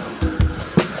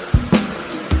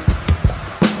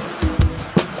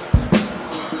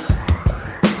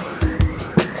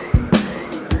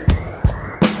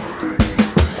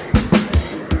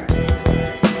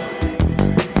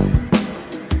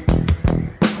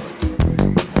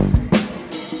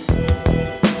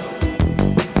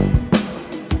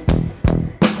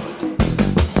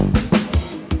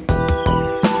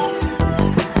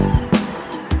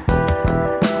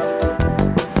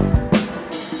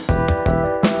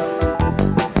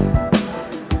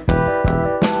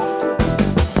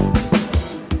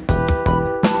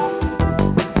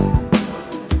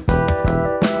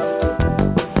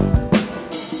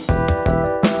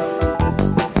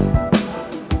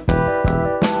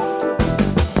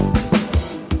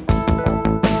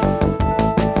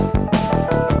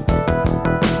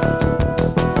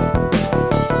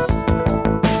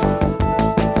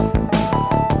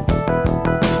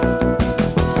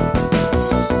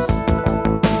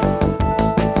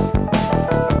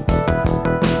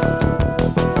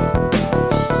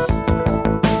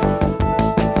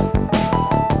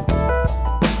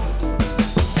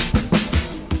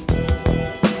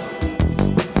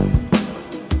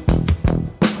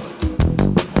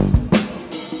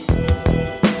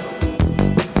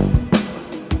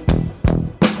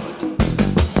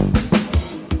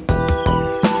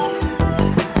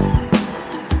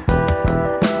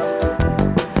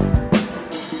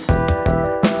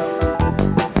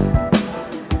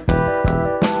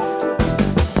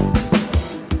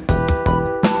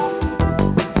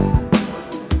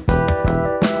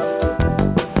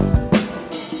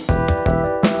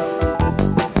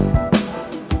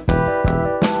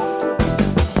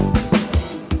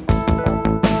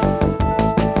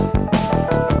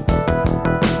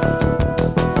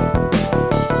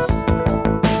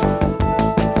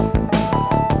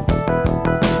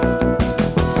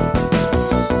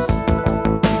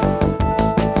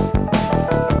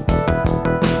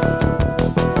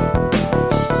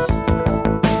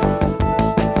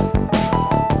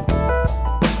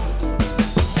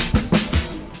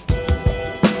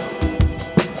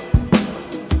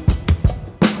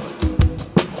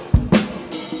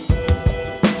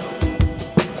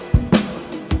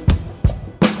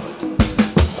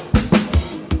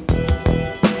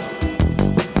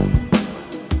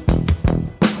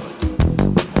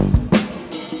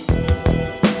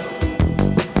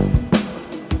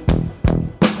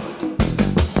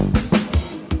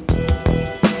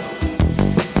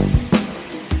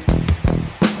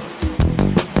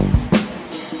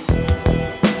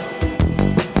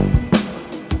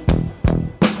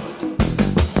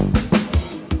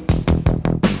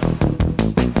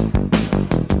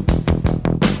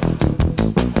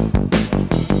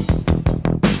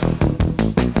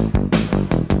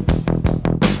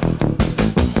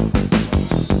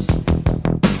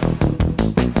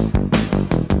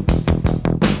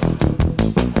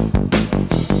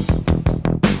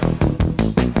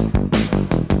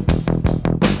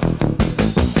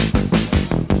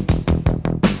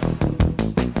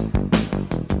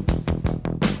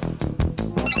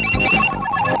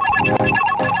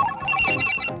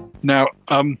 Now,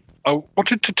 I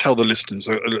wanted to tell the listeners,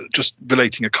 just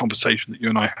relating a conversation that you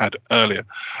and I had earlier,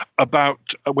 about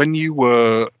when you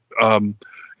were,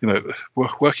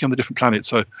 working on the different planets.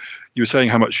 So you were saying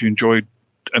how much you enjoyed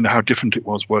and how different it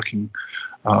was working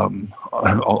on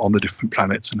the different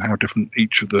planets and how different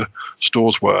each of the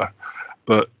stores were.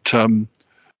 But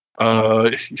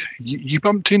you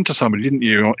bumped into somebody, didn't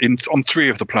you, on 3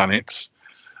 of the planets?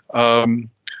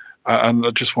 And I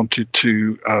just wanted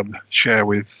to share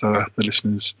with the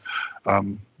listeners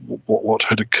what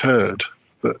had occurred.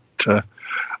 But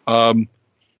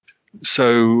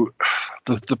so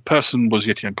the person was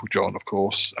Yeti Uncle John, of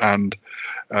course, and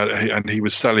he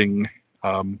was selling.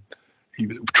 He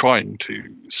was trying to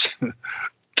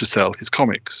sell his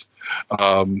comics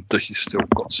that he's still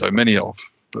got so many of.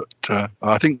 But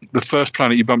I think the first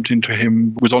planet you bumped into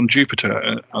him was on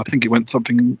Jupiter. I think it went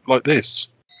something like this.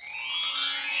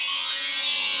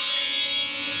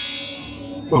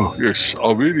 Oh, yes.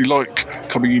 I really like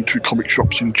coming into comic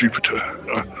shops in Jupiter.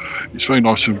 It's very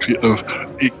nice of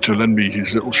Ike to lend me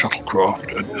his little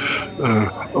shuttlecraft. And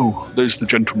there's the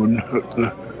gentleman at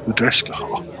the desk.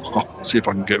 I'll see if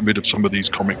I can get rid of some of these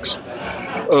comics.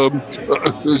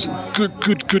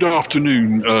 Good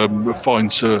afternoon, fine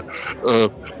sir.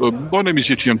 My name is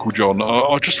Yeti Uncle John.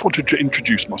 I just wanted to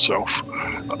introduce myself.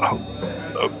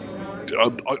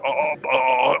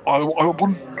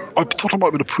 I thought I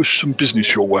might be able to push some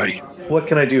business your way. What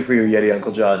can I do for you, Yeti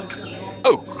Uncle John?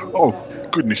 Oh,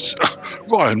 goodness.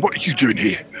 Ryan, what are you doing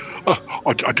here?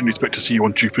 I didn't expect to see you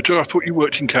on Jupiter. I thought you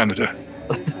worked in Canada.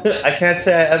 I can't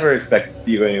say I ever expect to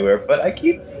see you anywhere, but I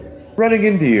keep running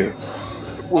into you.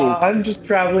 I'm just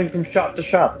traveling from shop to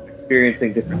shop,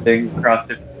 experiencing different things across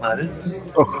different planets,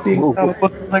 seeing how it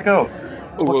looks as I go.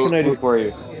 What can I do for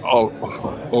you?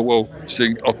 Well,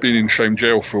 see, I've been in shame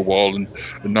jail for a while, and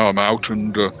now I'm out,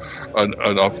 and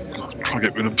I've tried to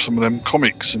get rid of some of them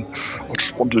comics, and I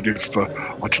just wondered if I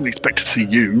didn't expect to see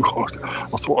you.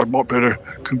 I thought I might better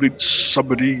convince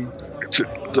somebody that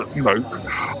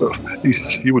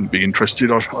you wouldn't be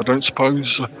interested. I don't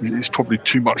suppose. It's probably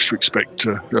too much to expect.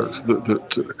 I've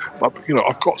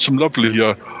got some lovely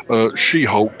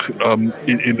She-Hulk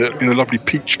in a lovely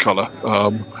peach colour.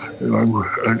 And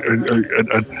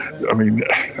I mean,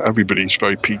 everybody's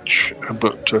very peach,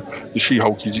 but the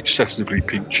She-Hulk is excessively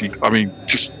peachy. I mean,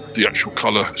 just the actual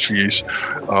colour she is.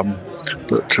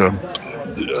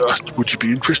 Would you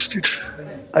be interested?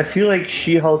 I feel like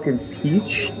She-Hulk and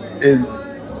Peach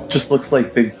just looks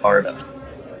like Big Barda.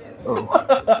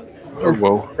 Oh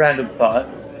well. Random thought.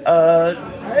 I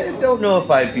don't know if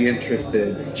I'd be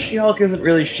interested. She-Hulk isn't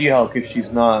really She-Hulk if she's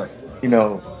not,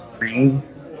 green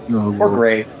or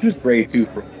gray. She was gray too.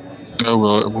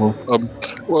 Well,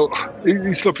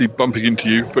 it's lovely bumping into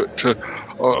you, but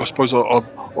I suppose I've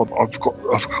got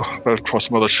to try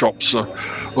some other shops.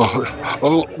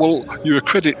 Well, you're a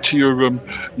credit to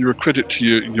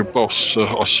your boss.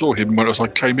 I saw him as I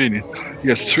came in. He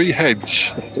has 3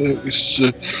 heads. It's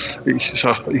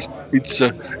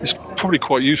probably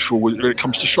quite useful when it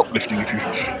comes to shoplifting. If you've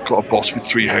got a boss with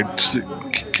 3 heads,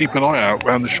 keep an eye out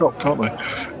around the shop, can't they?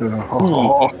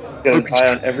 Get an eye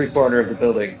on every corner of the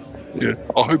building. Yeah,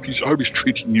 I hope he's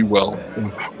treating you well.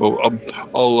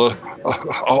 I'll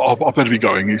better be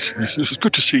going. It's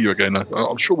good to see you again.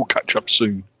 I'm sure we'll catch up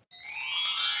soon.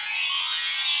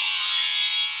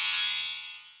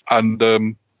 And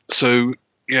so,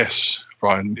 yes,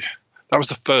 Ryan, that was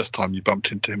the first time you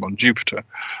bumped into him on Jupiter.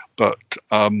 But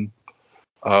the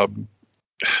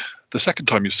second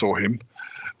time you saw him,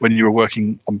 when you were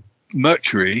working on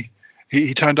Mercury,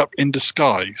 he turned up in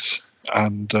disguise,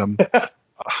 and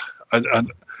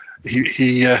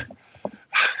he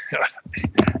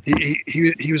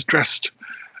was dressed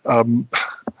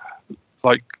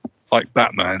like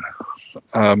Batman,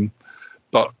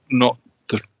 but not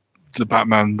the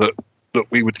Batman that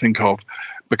we would think of,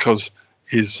 because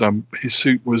his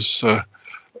suit was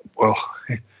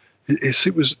his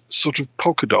suit was sort of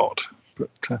polka dot.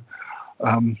 But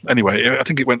anyway, I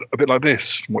think it went a bit like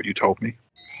this from what you told me.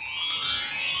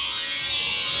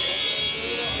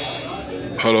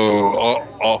 Hello,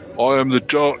 I am the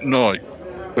Dark Knight.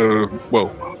 I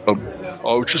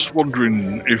was just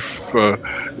wondering if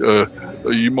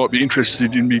you might be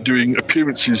interested in me doing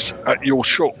appearances at your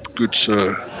shop, good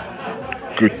sir.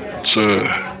 Good sir.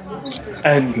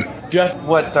 And just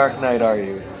what Dark Knight are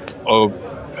you?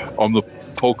 I'm the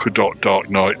polka dot Dark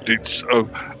Knight. It's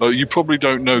you probably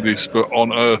don't know this, but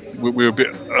on Earth we're a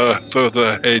bit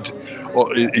further ahead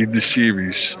in the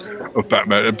series of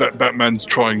Batman. And Batman's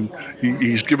trying.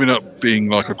 He's given up being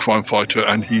like a crime fighter,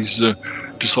 and he's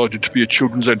decided to be a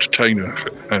children's entertainer.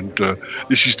 And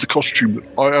this is the costume that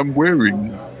I am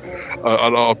wearing.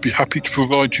 And I'll be happy to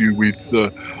provide you with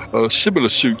similar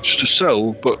suits to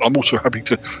sell, but I'm also happy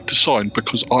to sign,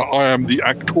 because I am the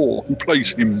actor who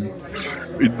plays him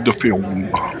in the film.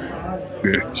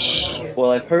 Yes.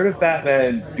 Well, I've heard of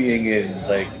Batman being in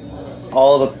like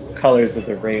all the colors of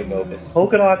the rainbow, but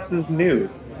polka dots is new.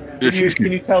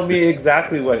 Can you tell me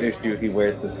exactly what issue he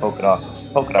wears this polka dot?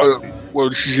 Well,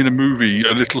 this is in a movie,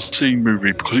 a little scene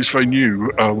movie, because it's very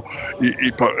new.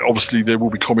 But obviously there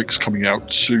will be comics coming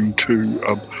out soon too.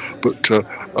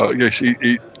 Yes,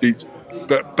 it's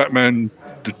Batman,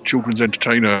 the children's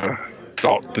entertainer,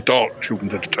 the dark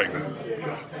children's entertainer.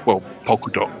 Well, polka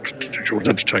dot children's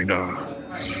entertainer.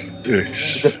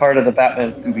 Yes. Is it part of the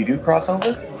Batman Scooby-Doo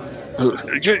crossover?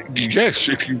 Yes,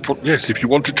 if you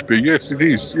want it to be. Yes, it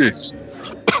is. Yes.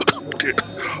 dear.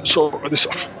 Sorry, this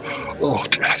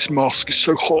mask is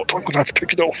so hot. I'm gonna have to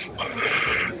take it off.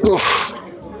 Oh,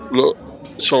 look,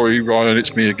 sorry, Ryan,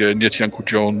 it's me again, Yeti Uncle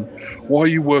John. Why are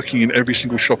you working in every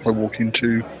single shop I walk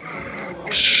into?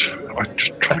 I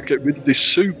just try to get rid of this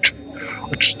suit.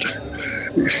 I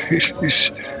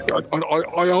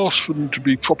asked for them to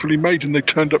be properly made, and they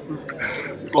turned up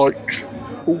like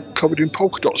all covered in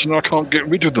polka dots, and I can't get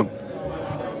rid of them.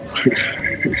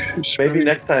 Maybe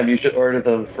next time you should order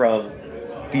them from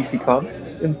DC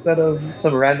Comics instead of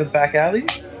some random back alley.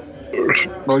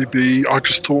 Maybe I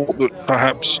just thought that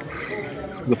perhaps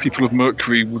the people of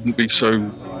Mercury wouldn't be so.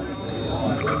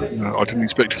 I didn't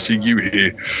expect to see you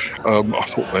here. I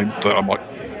thought that I might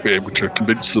be able to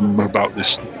convince them about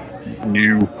this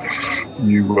new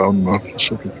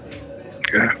sort of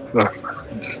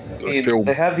film.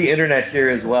 They have the internet here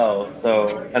as well,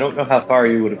 so I don't know how far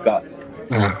you would have gotten.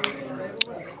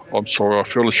 I'm sorry, I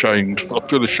feel ashamed,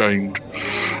 but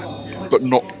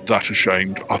not that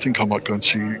ashamed. I think I might go and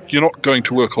see you. You're not going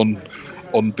to work on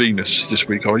Venus this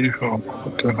week, are you? I'll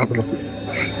go and have a look.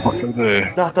 Might go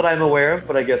there. Not that I'm aware of,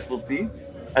 but I guess we'll see.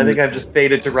 I think I'm just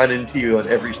fated to run into you at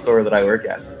every store that I work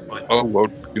at. Oh, well,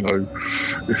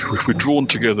 if we're drawn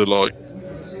together like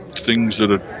things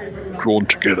that are drawn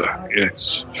together,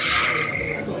 yes.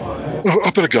 Oh,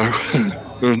 I better go.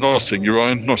 Nice seeing you,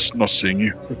 Ryan. Nice seeing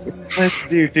you. Nice to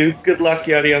see you too. Good luck,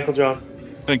 Yeti Uncle John.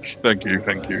 Thank you,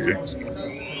 yes.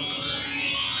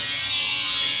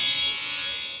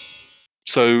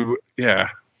 So, yeah.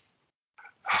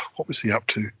 What was he up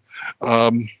to?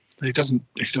 He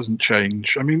doesn't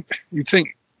change. I mean, you'd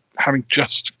think, having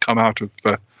just come out of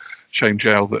Shame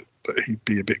Jail, that he'd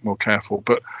be a bit more careful.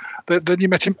 But then you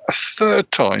met him a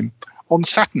third time on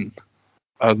Saturn,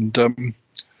 and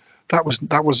that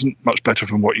wasn't much better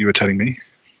from what you were telling me.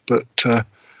 But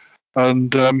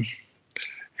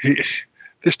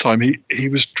this time he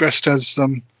was dressed as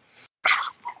I'm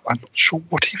not sure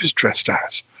what he was dressed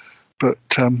as, but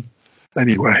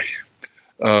anyway.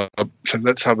 So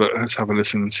let's have a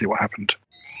listen and see what happened.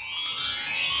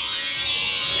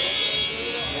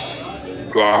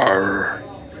 Rawr,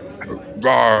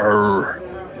 rawr.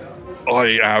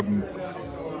 I am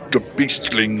the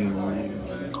Beastling.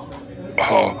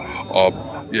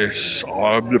 Yes,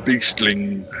 I'm the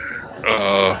Beastling.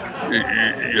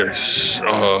 Yes.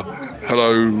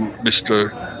 Hello,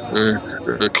 Mr.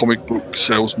 Comic book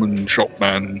salesman,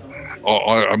 shopman.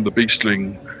 I am the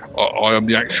Beastling. I am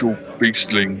the actual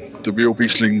Beastling, the real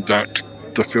Beastling that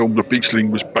the film The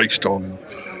Beastling was based on.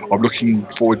 I'm looking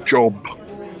for a job.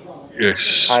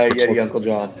 Yes. Hi, Yeti Uncle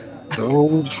John.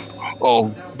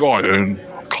 Oh, Ryan,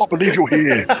 can't believe you're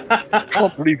here.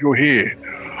 Can't believe you're here.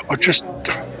 I just thought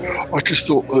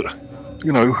that,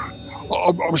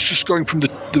 I was just going from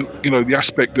the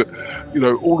aspect that,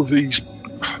 all of these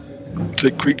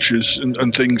the creatures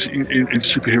and things in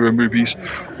superhero movies,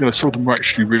 some of them are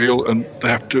actually real, and they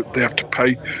have to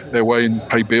pay their way and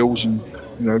pay bills, and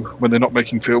when they're not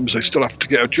making films, they still have to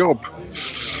get a job.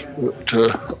 But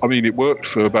I mean, it worked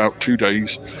for about 2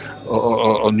 days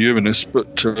on Uranus,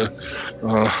 but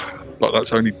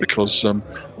that's only because I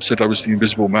said I was the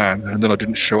Invisible Man, and then I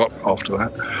didn't show up after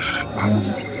that.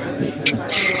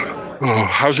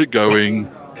 How's it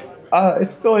going?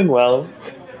 It's going well.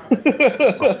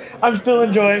 I'm still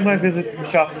enjoying my visit from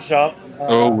shop to shop.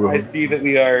 I see that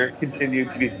we are continuing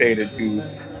to be fated to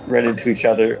run into each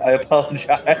other. I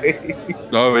apologize.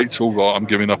 No, it's all right. I'm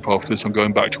giving up after this. I'm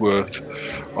going back to Earth.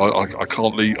 I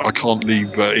can't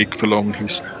leave Ig for long.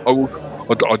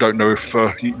 I don't know if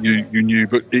you knew,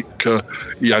 but Ig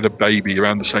he had a baby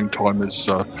around the same time as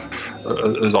I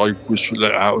was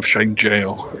let out of Shame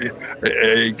Jail.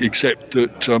 Except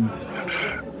that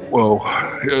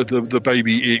the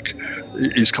baby Ig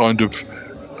is kind of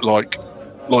like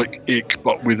Ick,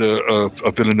 but with a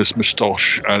villainous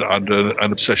moustache and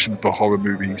an obsession for horror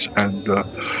movies, and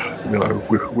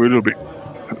we're a little bit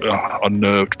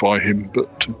unnerved by him.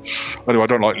 But anyway, I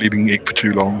don't like leaving Ick for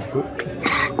too long. But,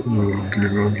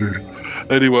 oh dear.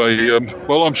 Anyway, I'm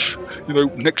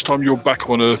next time you're back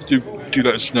on Earth, do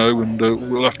let us know, and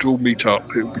we'll have to all meet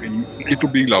up. It'll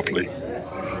be lovely.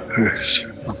 Yes.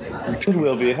 It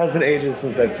will be. It has been ages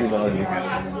since I've seen all of you.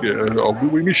 Yeah,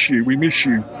 we miss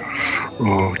you.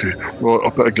 Oh dear. Right, I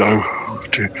better go. Oh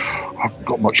dear. I haven't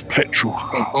got much petrol.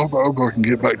 I hope I can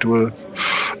get back to Earth.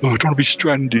 I don't want to be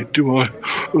stranded, do I?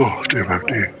 Oh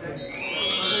dear.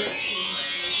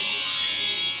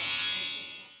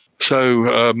 So,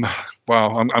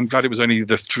 wow, I'm glad it was only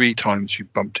the 3 times you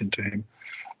bumped into him.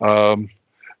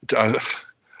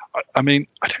 I mean,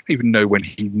 I don't even know when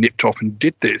he nipped off and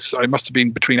did this. It must have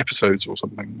been between episodes or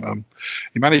something.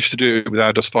 He managed to do it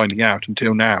without us finding out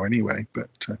until now, anyway. But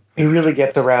he really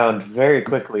gets around very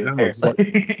quickly.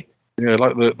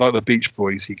 like the Beach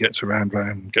Boys, he gets around,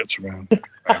 gets around.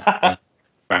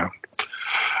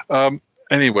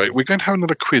 Anyway, we're going to have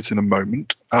another quiz in a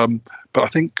moment. But I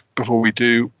think before we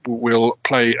do, we'll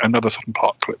play another Sutton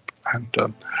Park clip.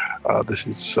 And this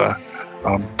is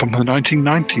from the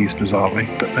 1990s, bizarrely.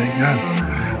 But there you go.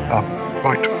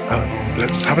 Right,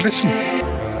 let's have a listen.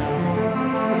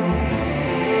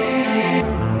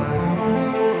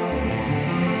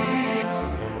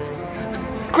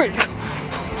 Quick!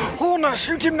 Horner,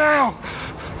 shoot him now!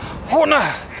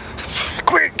 Horner!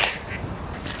 Quick!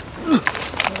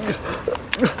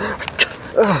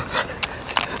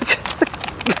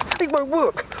 It won't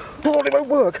work! Paul, it won't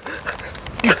work!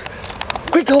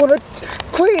 Quick, Horner!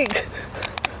 Quick!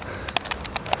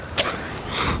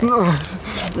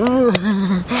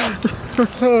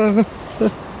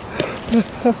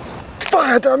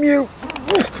 Fire, damn you!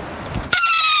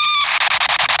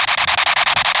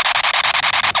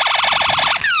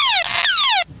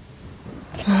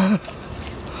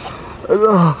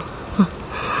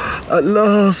 At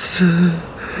last.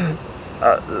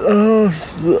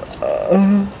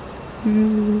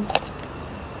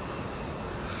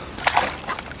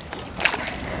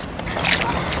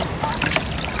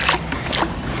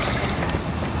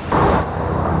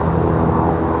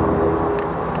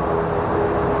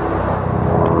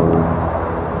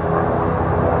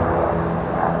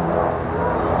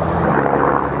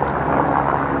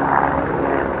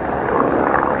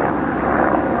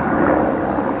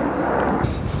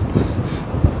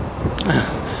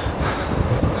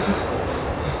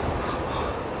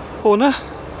 Horner?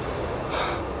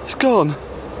 He's gone.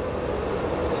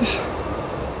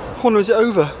 Horner, is it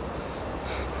over?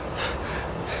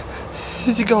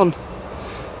 Is he gone?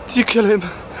 Did you kill him?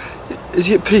 Is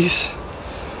he at peace?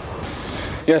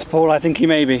 Yes, Paul, I think he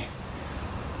may be.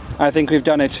 I think we've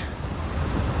done it.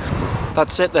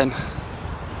 That's it then.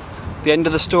 The end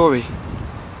of the story.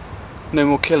 No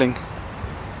more killing.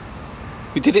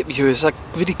 We did it, viewers. I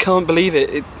really can't believe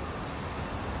it.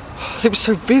 It was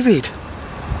so vivid.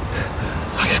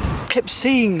 I just kept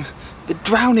seeing the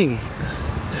drowning,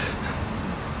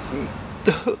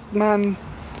 the hook man,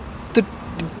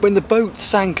 when the boat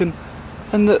sank, and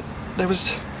that there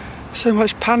was so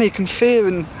much panic and fear,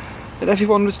 and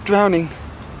everyone was drowning.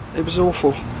 It was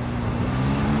awful.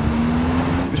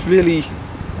 It was really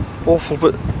awful,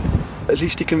 but at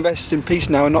least he can rest in peace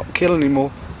now and not kill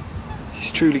anymore.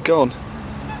 He's truly gone.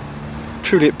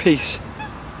 Truly at peace.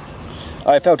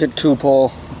 I felt it too,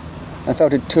 Paul. I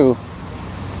felt it too.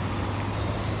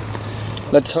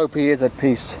 Let's hope he is at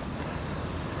peace.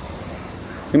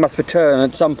 We must return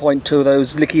at some point to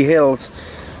those Licky Hills,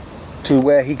 to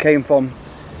where he came from.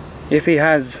 If he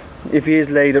is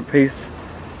laid at peace,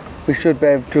 we should be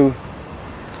able to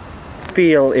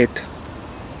feel it.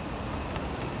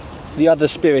 The other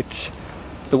spirits,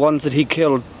 the ones that he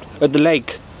killed at the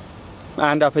lake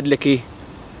and up at Licky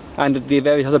and at the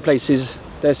various other places,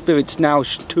 their spirits now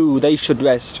too, they should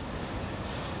rest.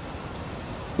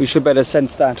 We should better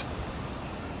sense that.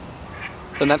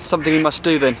 Then that's something we must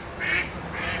do then.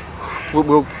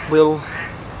 We'll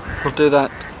do that.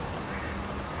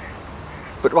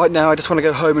 But right now I just want to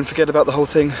go home and forget about the whole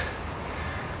thing.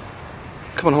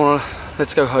 Come on, Horner,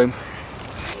 let's go home.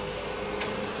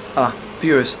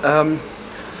 Viewers,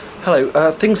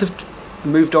 hello. Things have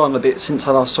moved on a bit since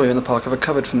I last saw you in the park. I've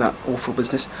recovered from that awful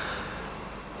business.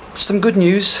 Some good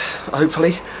news,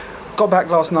 hopefully. Got back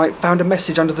last night, found a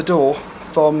message under the door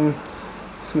from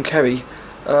Kerry.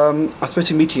 I'm supposed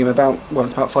to be meeting him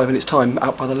it's about 5 minutes' time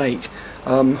out by the lake.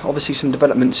 Obviously some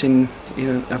developments in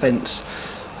events.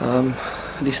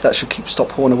 At least that should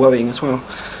stop Horner worrying as well.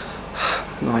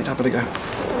 Right, I better go.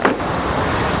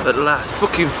 At last,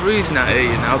 fucking freezing out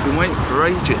here now. I've been waiting for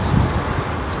ages.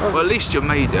 Well, at least you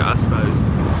made it, I suppose.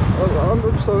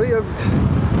 I'm sorry.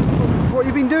 What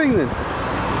have you been doing then?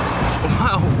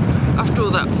 Well, after all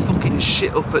that fucking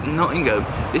shit up at Nottingham,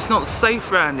 it's not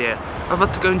safe around here. I've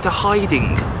had to go into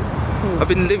hiding. I've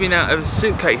been living out of a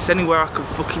suitcase anywhere I could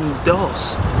fucking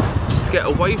doss, just to get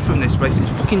away from this place.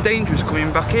 It's fucking dangerous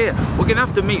coming back here. We're gonna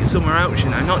have to meet somewhere else, you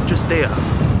know, not just here.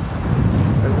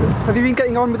 Have you been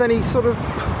getting on with any sort of,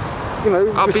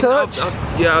 research?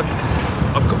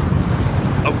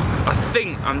 I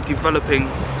think I'm developing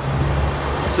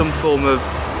some form of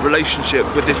relationship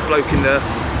with this bloke in the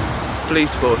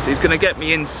police force. He's going to get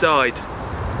me inside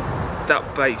that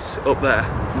base up there.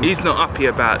 He's not happy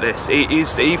about this. He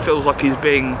feels like he's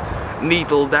being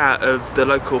needled out of the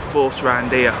local force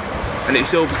around here. And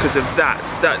it's all because of that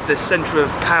the centre of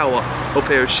power up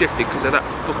here has shifted because of that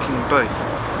fucking boat.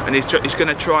 And he's going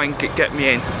to try and get me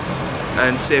in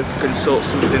and see if we can sort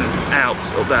something out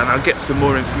up there, and I'll get some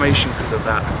more information because of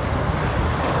that.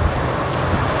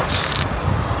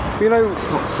 You know, it's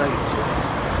not safe.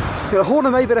 You know,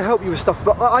 Horner may be able to help you with stuff,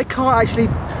 but I can't actually.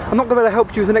 I'm not going to be able to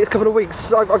help you for the next couple of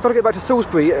weeks. I've got to get back to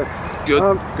Salisbury. Good.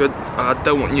 I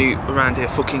don't want you around here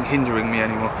fucking hindering me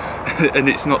anymore. And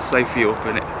it's not safe for you up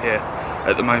in it here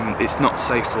at the moment. It's not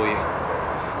safe for you.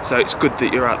 So it's good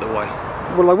that you're out the way.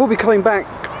 Well, I will be coming back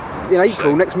in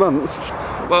April next month.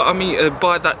 Well, I mean,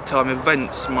 by that time,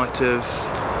 events might have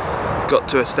got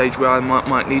to a stage where I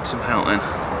might need some help then.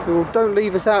 Well, don't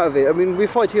leave us out of it. I mean, we're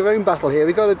fighting our own battle here.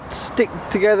 We've got to stick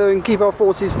together and keep our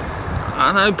forces.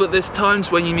 I know, but there's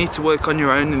times when you need to work on your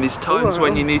own, and there's times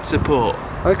when you need support.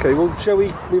 Okay, well, shall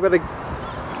we better...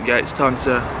 Yeah, it's time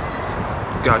to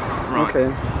go. Right.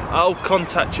 Okay. I'll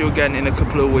contact you again in a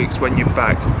couple of weeks when you're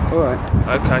back. Alright.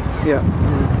 Okay. Yeah.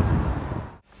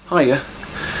 Hiya.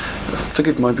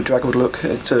 Forgive my bedraggled look.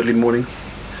 It's early morning.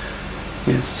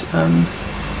 Yes.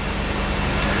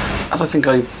 As I think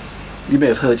you may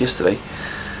have heard yesterday,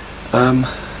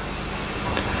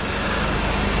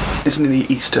 it's nearly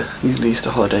Easter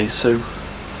holidays, so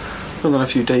more than a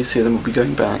few days here, then we'll be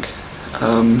going back.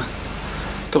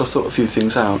 Got to sort a few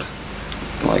things out,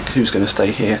 like who's going to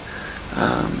stay here.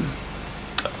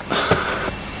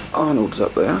 Arnold's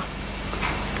up there,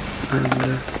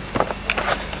 and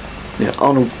yeah,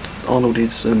 Arnold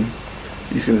is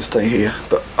he's going to stay here,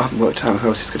 but I haven't worked out who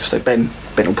else he's going to stay. Ben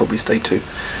will probably stay too.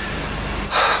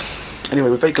 Anyway,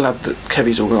 we're very glad that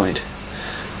Kevy's all right.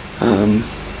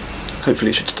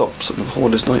 Hopefully it should stop some of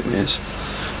Horner's nightmares,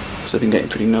 because they've been getting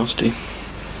pretty nasty.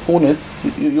 Horner,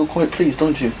 you're quite pleased,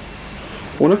 aren't you?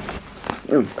 Horner?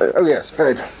 Oh yes,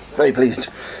 very, very pleased.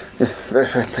 Yes, very,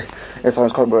 very pleased. Yes, I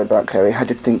was quite worried about Kerry. I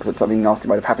did think that something nasty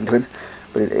might have happened to him,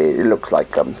 but it looks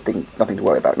like nothing to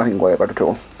worry about. Nothing to worry about at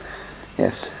all.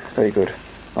 Yes, very good.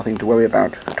 Nothing to worry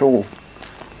about at all.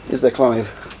 Is there Clive?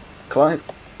 Clive?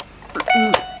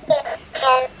 It's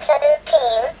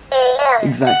 10:17 a.m.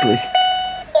 Exactly. It's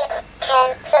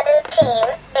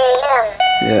 10:17 a.m.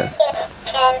 Yes. It's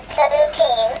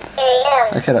 10:17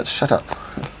 a.m. Okay, let's shut up.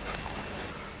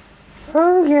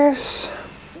 Oh yes,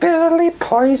 busily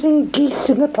poising geese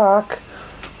in the park.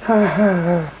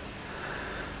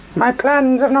 My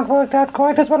plans have not worked out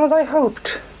quite as well as I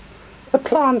hoped. The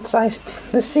plants,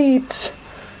 the seeds,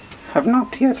 have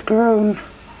not yet grown.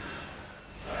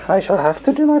 I shall have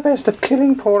to do my best at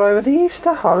killing Paul over the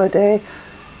Easter holiday,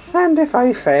 and if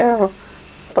I fail,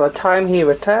 by the time he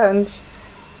returns,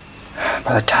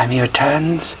 the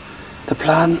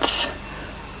plants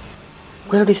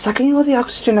will be sucking all the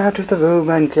oxygen out of the room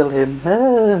and kill him.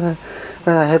 Well,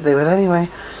 I hope they will anyway.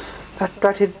 That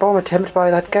dratted bomb attempt by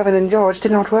that Gavin and George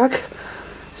did not work.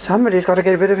 Somebody's got to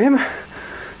get rid of him.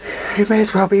 It may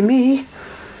as well be me.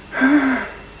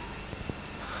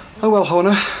 Oh well,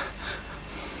 Horner.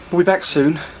 We'll be back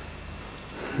soon.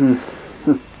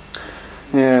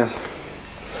 Yes.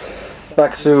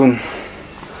 Back soon.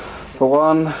 For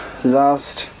one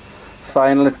last,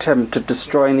 final attempt at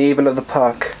destroying the evil of the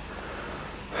park.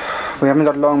 We haven't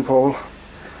got long, Paul.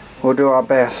 We'll do our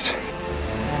best.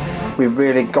 We've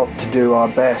really got to do our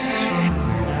best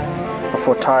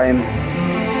before time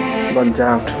runs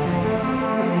out.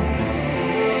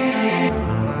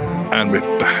 And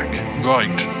we're back.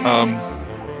 Right.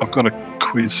 I've got a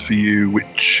quiz for you,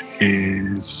 which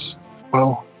is,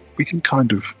 well, we can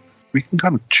kind of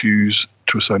choose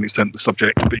to a certain extent the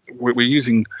subject, but we're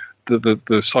using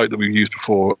the site that we've used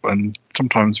before, and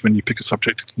sometimes when you pick a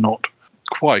subject, it's not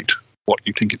quite what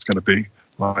you think it's going to be.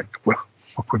 Like, well,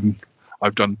 when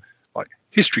I've done like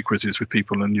history quizzes with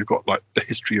people, and you've got like the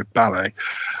history of ballet,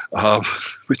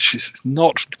 which is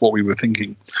not what we were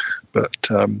thinking. But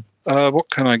what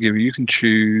can I give you? You can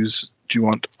choose. Do you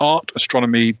want art,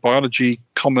 astronomy, biology,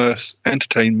 commerce,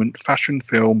 entertainment, fashion,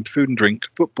 film, food and drink,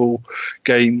 football,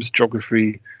 games,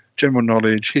 geography, general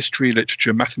knowledge, history,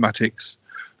 literature, mathematics,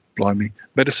 blimey,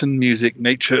 medicine, music,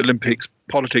 nature, Olympics,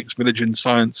 politics, religion,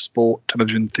 science, sport,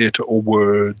 television, theatre, or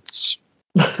words?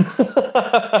 All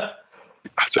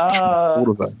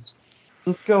of those.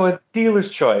 Let's go with dealer's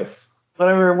choice.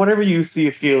 Whatever you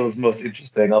feel is most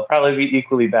interesting. I'll probably be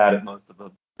equally bad at most of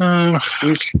them.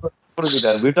 What have we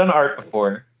done? We've done art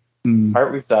before.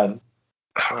 Art we've done.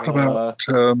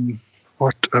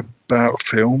 What about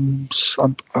films?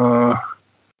 I'm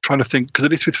trying to think, because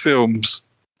at least with films,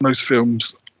 most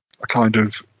films are kind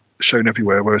of shown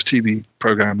everywhere, whereas TV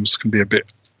programs can be a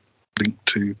bit linked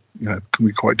to, can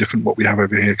be quite different what we have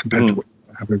over here compared to what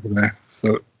we have over there.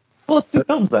 So, well, let's do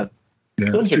films then.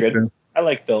 Yeah, Films are good. film. I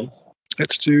like films.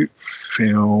 Let's do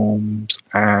films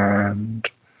and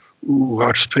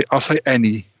I'll say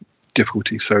any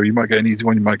difficulty. So you might get an easy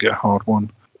one, you might get a hard one.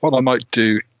 What I might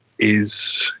do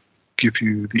is give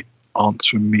you the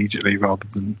answer immediately rather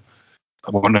than.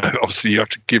 Well, no, obviously you have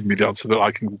to give me the answer that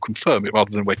I can confirm it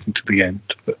rather than waiting to the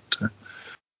end. But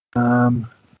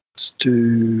let's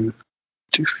do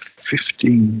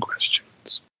 15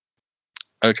 questions.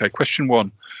 Okay, question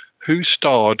 1. Who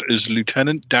starred as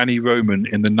Lieutenant Danny Roman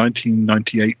in the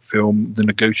 1998 film The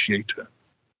Negotiator?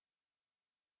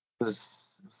 Was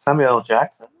Samuel L.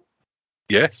 Jackson?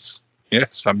 Yes,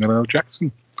 Samuel L.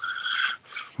 Jackson.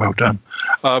 Well done.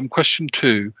 Question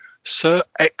 2. Sir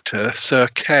Ector, Sir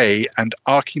Kay, and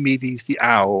Archimedes the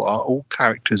Owl are all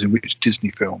characters in which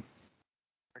Disney film?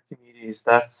 Archimedes,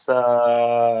 that's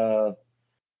was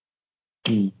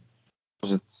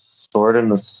it Sword in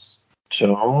the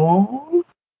Stone?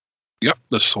 Yep,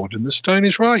 the Sword in the Stone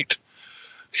is right.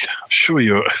 I'm sure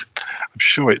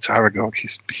it's Aragog.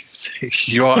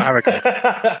 You are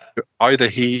Aragog. Either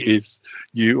he is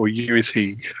you or you is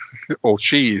he. Or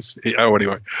she is. Oh,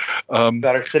 anyway.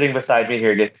 Got her sitting beside me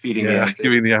here, feeding me.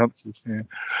 Giving the answers.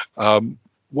 Yeah.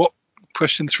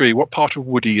 Question 3. What part of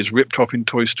Woody is ripped off in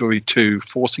Toy Story 2,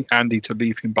 forcing Andy to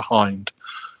leave him behind?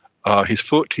 His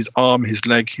foot, his arm, his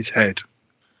leg, his head.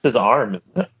 His arm,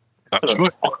 isn't it? That's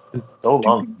right. It's so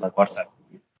long since I've watched that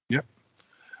movie. Yep.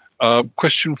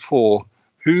 Question 4.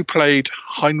 Who played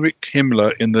Heinrich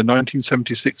Himmler in the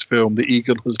 1976 film The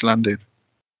Eagle Has Landed?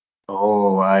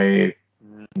 Oh, I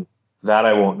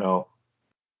won't know.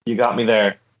 You got me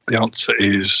there. The answer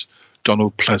is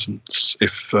Donald Pleasance.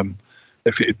 If it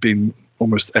had been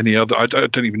almost any other, I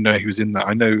don't even know he was in that.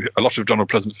 I know a lot of Donald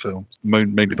Pleasance films,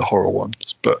 mainly the horror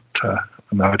ones, but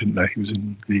no, I didn't know he was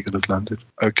in The Eagle Has Landed.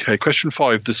 Okay, question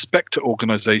 5. The Spectre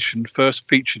organization first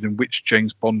featured in which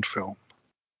James Bond film?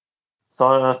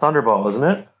 Thunderball, isn't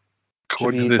it?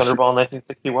 According to this, Thunderball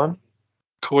 1961?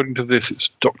 According to this, it's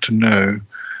Dr. No,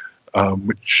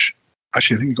 which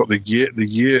actually I think you got the year.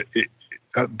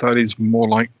 That is more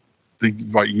like the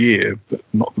right year, but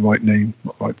not the right name,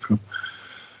 not the right film.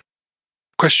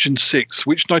 Question 6.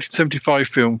 Which 1975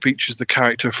 film features the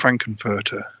character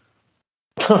Frankenfurter?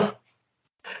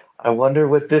 I wonder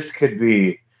what this could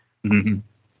be. Mm-hmm.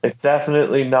 It's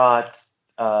definitely not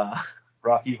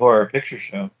Rocky Horror Picture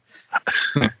Show.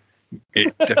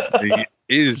 It definitely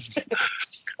is.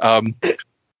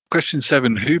 Question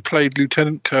 7. Who played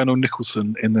Lieutenant Colonel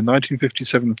Nicholson in the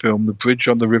 1957 film The Bridge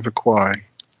on the River Kwai?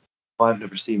 I've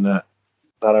never seen that.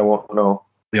 That I won't know.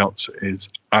 The answer is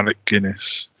Alec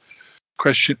Guinness.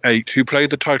 Question 8. Who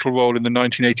played the title role in the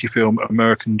 1980 film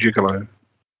American Gigolo?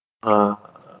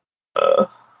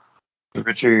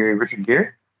 Richard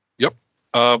Gere? Yep.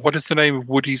 What is the name of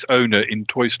Woody's owner in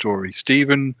Toy Story?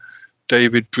 Stephen,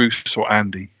 David, Bruce, or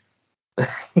Andy?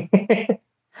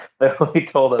 They only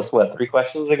told us, 3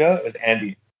 questions ago? It was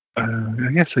Andy.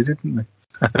 Yes, they did, didn't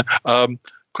they?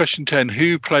 Question 10.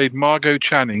 Who played Margot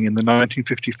Channing in the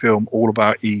 1950 film All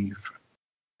About Eve?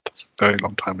 That's a very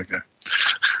long time ago.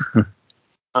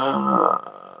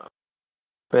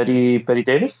 Betty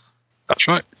Davis? That's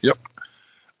right, yep.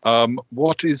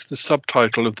 What is the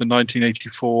subtitle of the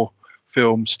 1984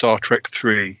 film Star Trek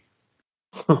 3?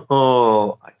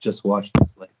 Oh, I just watched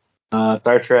this.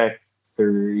 Star Trek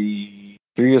 3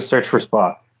 is Search for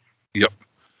Spock. Yep.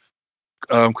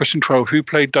 Question 12. Who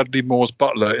played Dudley Moore's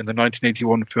butler in the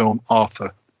 1981 film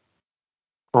Arthur?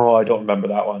 Oh, I don't remember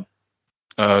that one.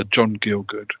 John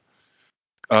Gielgud.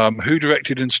 Who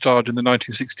directed and starred in the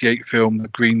 1968 film The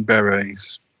Green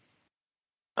Berets?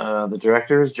 The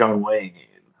director is John Wayne.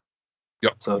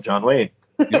 Yep. So John Wayne.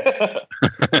 Yep.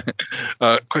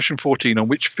 Question 14. On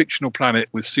which fictional planet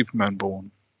was Superman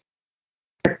born?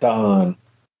 Krypton.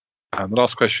 And the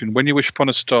last question. When You Wish Upon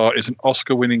a Star is an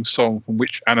Oscar-winning song from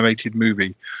which animated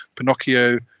movie?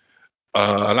 Pinocchio,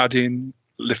 Aladdin,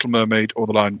 Little Mermaid, or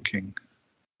The Lion King?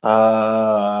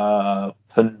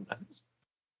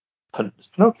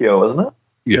 Pinocchio, wasn't it?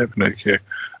 Yeah, Pinocchio.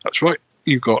 That's right.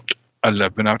 You got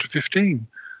 11 out of 15.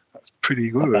 That's pretty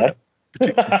good.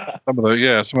 Some of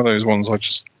those ones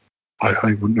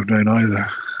I wouldn't have known either.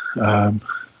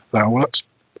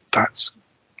 That's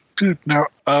good. Now,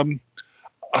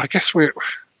 I guess we're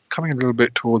coming a little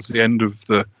bit towards the end of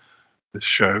the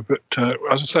show, but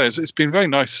as I say, it's been very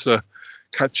nice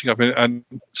catching up. And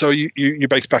so you're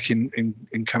based back in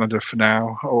Canada for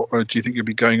now, or do you think you'll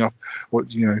be going up? Or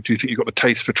do you think you've got the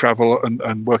taste for travel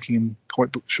and working in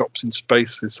comic book shops in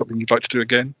space is something you'd like to do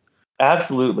again?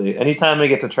 Absolutely. Anytime I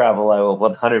get to travel, I will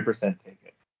 100% take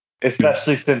it.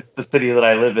 Especially since the city that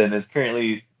I live in is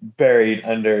currently buried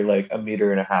under like 1.5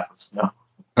 meters of snow.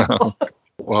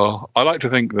 Well, I like to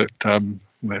think that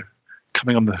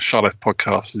coming on the Shy Life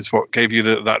podcast is what gave you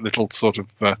that little sort of,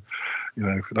 at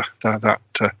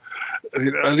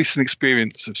least an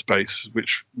experience of space,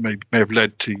 which may have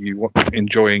led to you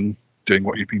enjoying doing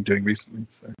what you've been doing recently.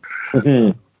 So.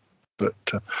 Mm-hmm. But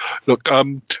look,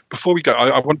 before we go,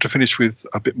 I want to finish with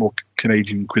a bit more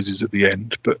Canadian quizzes at the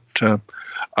end. But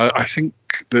I think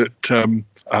that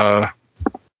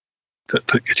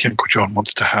that Uncle John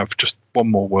wants to have just one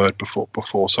more word before.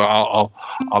 So I'll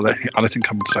let him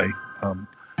come and say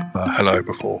hello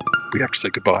before we have to say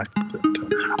goodbye. But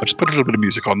I'll just put a little bit of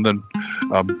music on. Then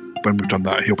when we've done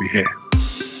that, he'll be here.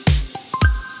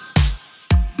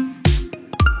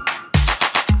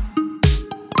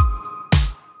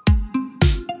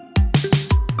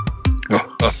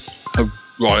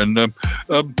 Ryan,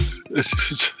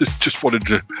 just wanted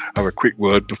to have a quick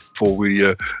word before we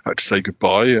had to say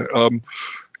goodbye.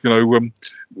 When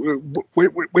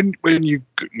you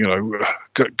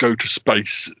go to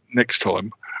space next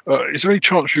time, is there any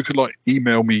chance you could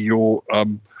email me your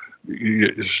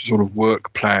sort of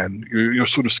work plan, your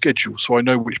sort of schedule, so I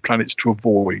know which planets to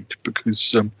avoid?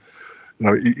 Because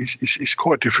it's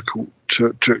quite difficult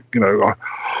to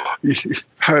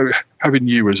having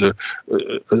you as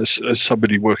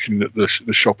somebody working at the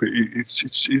shop.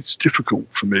 It's difficult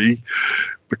for me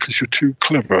because you're too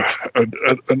clever, and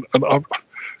I'm,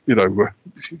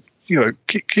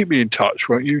 keep me in touch,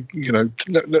 won't you?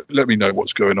 Let me know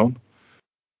what's going on.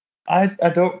 I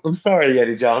don't. I'm sorry,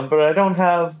 Yeti John, but I don't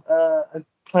have a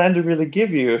plan to really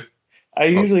give you. I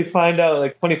usually find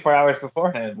out 24 hours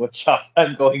beforehand what shop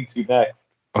I'm going to next.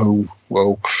 Oh,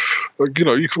 well, you can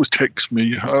always text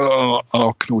me, and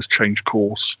I can always change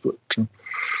course. But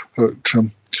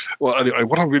well, anyway,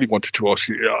 what I really wanted to ask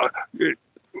you, I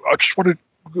just wanted,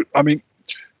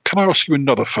 can I ask you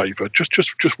another favour?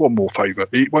 Just one more favour.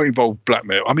 It won't involve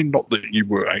blackmail. Not that you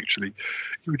were actually,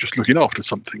 you were just looking after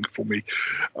something for me.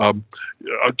 I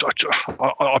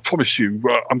promise you,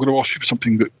 I'm going to ask you for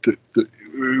something that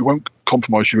won't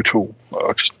compromise you at all.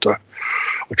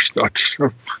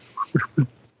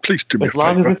 Please do me a favour. As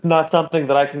long as it's not something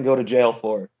that I can go to jail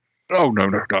for. Oh, no,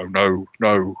 you can't,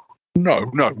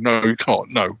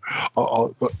 no.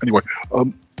 But anyway,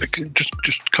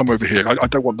 just come over here. I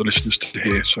don't want the listeners to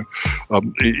hear, so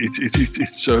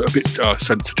it's a bit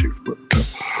sensitive. But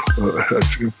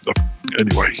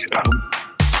anyway.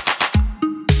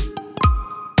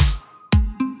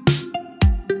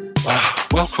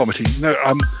 Well, Cromitty,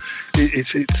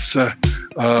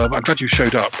 I'm glad you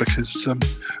showed up because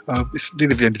it's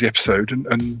nearly the end of the episode,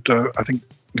 and I think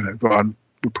Ryan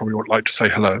would probably like to say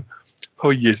hello.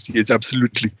 Oh yes,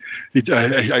 absolutely.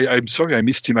 I'm sorry I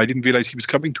missed him. I didn't realise he was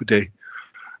coming today.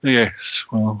 Yes,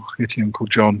 well, Yeti Uncle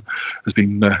John has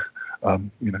been,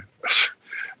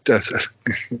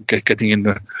 getting in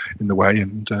the way,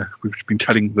 and we've been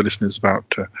telling the listeners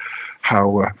about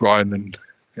how Ryan and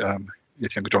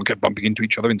Yeti Uncle John kept bumping into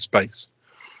each other in space.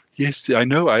 Yes, I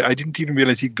know. I didn't even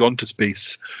realise he'd gone to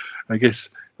space. I guess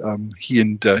he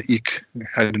and Ik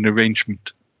had an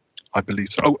arrangement, I believe.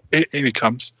 So, here he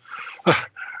comes.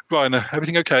 Ryan,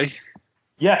 everything okay?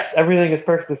 Yes, everything is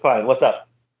perfectly fine. What's up?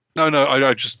 No.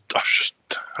 I'm just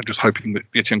hoping that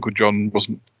Yeti Uncle John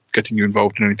wasn't getting you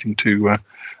involved in anything too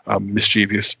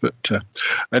mischievous. But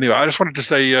anyway, I just wanted to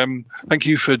say thank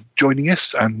you for joining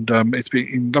us, and it's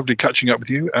been lovely catching up with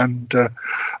you. And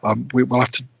we'll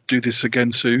have to do this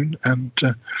again soon, and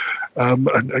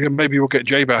again, maybe we'll get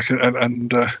Jay back and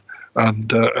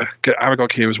get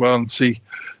Aragog here as well, and see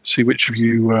which of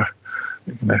you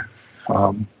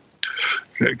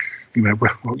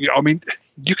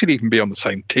you could even be on the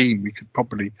same team. We could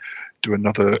probably do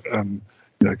another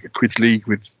quiz league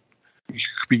with, it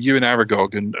could be you and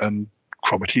Aragog and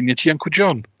Cromitty and Yeti Uncle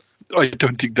John. I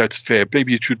don't think that's fair.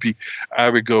 Maybe it should be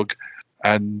Aragog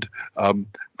and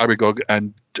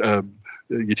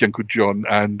Yeti Uncle John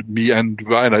and me and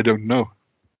Ryan. I don't know.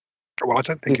 Well, I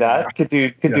don't think that could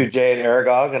do Jay and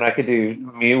Aragog, and I could do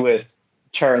me with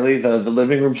Charlie, the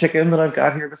living room chicken that I've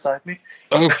got here beside me.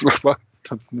 Oh, he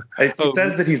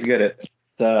says that he's good at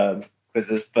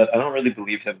quizzes, but I don't really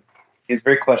believe him. He has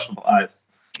very questionable eyes.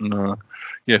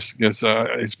 Yes.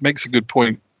 It makes a good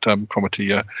point,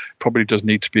 Cromitty. Probably does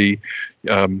need to be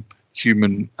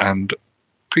human and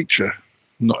creature.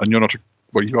 And you're not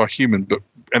you are human, but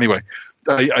anyway,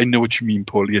 I know what you mean,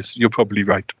 Paul. Yes, you're probably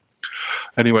right.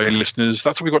 Anyway, listeners,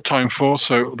 that's what we've got time for.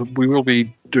 So we will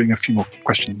be doing a few more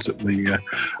questions at the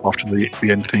after the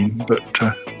end theme. But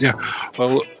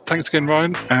well, thanks again,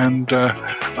 Ryan, and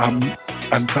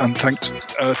thanks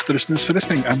to the listeners for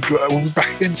listening. And we'll be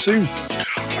back again soon.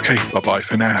 Okay, bye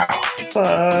for now.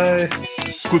 Bye.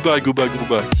 Goodbye.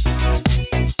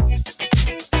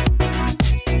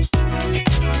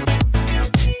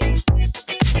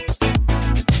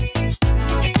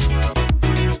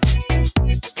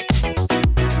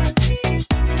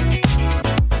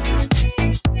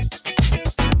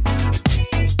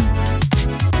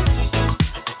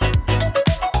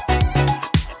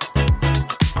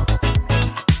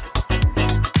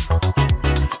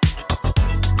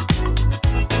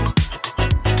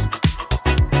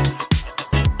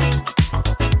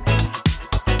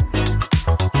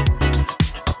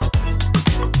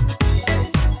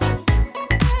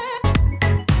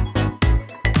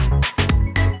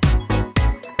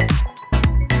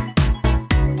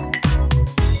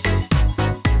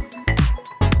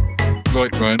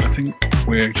 Right, Ryan, I think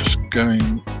we're just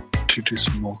going to do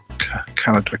some more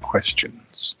Canada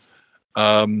questions.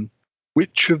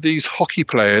 Which of these hockey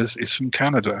players is from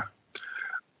Canada?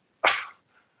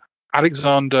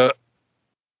 Alexander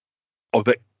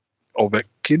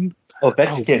Ovechkin. Oh,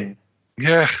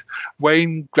 yeah.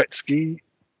 Wayne Gretzky,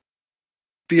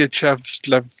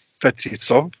 Vyacheslav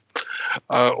Fetisov,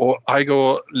 or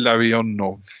Igor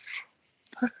Larionov.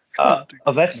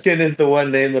 Ovechkin is the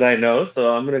one name that I know,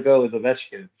 so I'm going to go with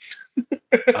Ovechkin.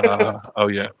 Oh,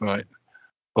 yeah, right.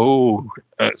 Oh,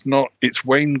 it's not. It's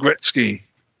Wayne Gretzky.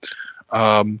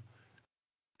 Known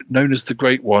as the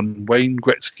Great One, Wayne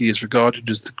Gretzky is regarded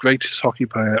as the greatest hockey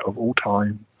player of all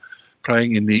time.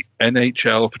 Playing in the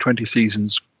NHL for 20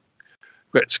 seasons,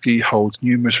 Gretzky holds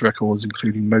numerous records,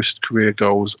 including most career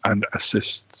goals and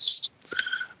assists.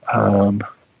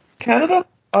 Canada?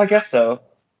 I guess so.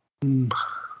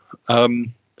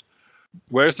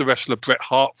 Where's the wrestler Bret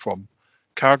Hart from?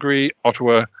 Calgary,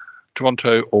 Ottawa,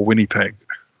 Toronto, or Winnipeg?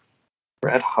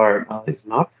 Bret Hart. He's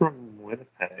not from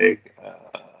Winnipeg.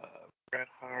 Bret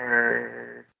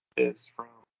Hart is from.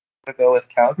 I'm gonna go with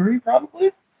Calgary,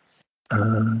 probably.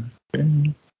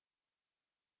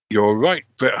 You're right.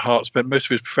 Bret Hart spent most of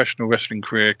his professional wrestling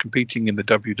career competing in the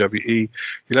WWE. He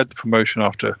led the promotion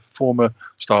after former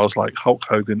stars like Hulk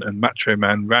Hogan and Macho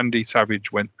Man Randy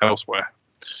Savage went elsewhere.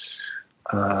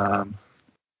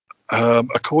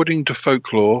 According to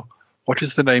folklore, what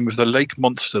is the name of the lake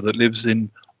monster that lives in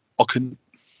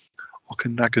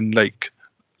Okanagan Lake?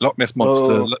 Loch Ness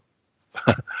Monster,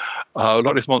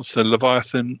 Loch Ness Monster,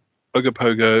 Leviathan,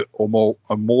 Ogopogo, or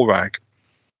Morag?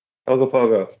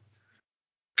 Ogopogo.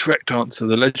 Correct answer.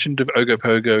 The legend of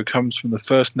Ogopogo comes from the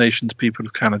First Nations people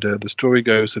of Canada. The story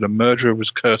goes that a murderer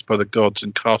was cursed by the gods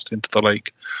and cast into the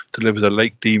lake to live as a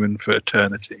lake demon for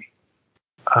eternity.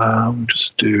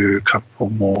 Just do a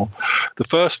couple more. The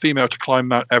first female to climb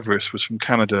Mount Everest was from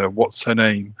Canada. What's her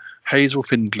name? Hazel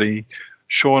Findlay,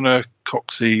 Shauna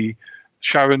Coxey,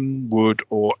 Sharon Wood,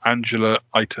 or Angela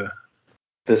Iter?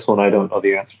 This one I don't know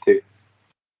the answer to.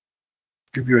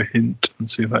 Give you a hint and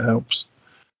see if that helps.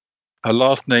 Her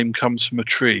last name comes from a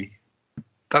tree.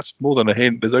 That's more than a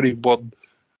hint. There's only one.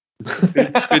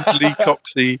 Findlay,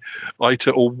 Coxey,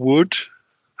 Iter, or Wood?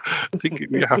 I think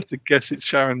you have to guess it's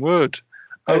Sharon Wood.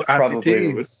 Oh, and it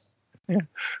is. Yeah.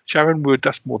 Sharon Wood,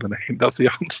 that's more than a hint. That's the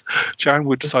answer. Sharon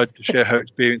Wood decided to share her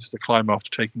experience as a climber after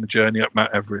taking the journey up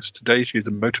Mount Everest. Today, she is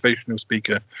a motivational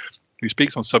speaker who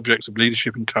speaks on subjects of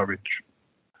leadership and courage.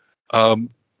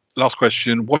 Last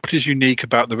question. What is unique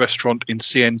about the restaurant in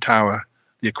CN Tower?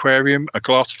 The aquarium, a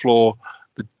glass floor,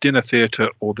 the dinner theatre,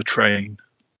 or the train?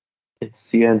 It's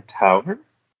CN Tower?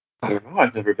 I don't know.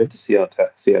 I've never been to CN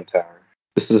Tower.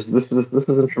 This is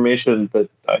information that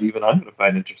even I'm going to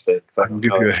find interesting. I can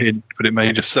give you a hint, but it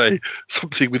may just say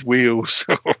something with wheels.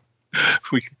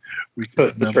 we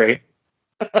the train.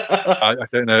 I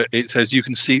don't know. It says you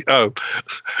can see. Oh,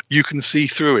 you can see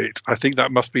through it. I think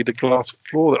that must be the glass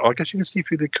floor. I guess you can see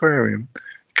through the aquarium.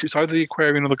 It's either the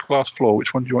aquarium or the glass floor.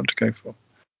 Which one do you want to go for?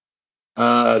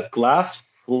 Glass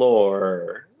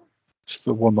floor. It's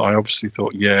the one that I obviously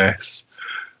thought yes.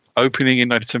 Opening in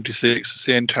 1976,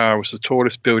 the CN Tower was the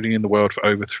tallest building in the world for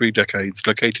over 3 decades.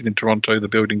 Located in Toronto, the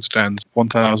building stands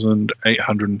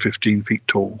 1,815 feet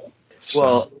tall.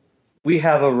 Well, we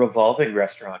have a revolving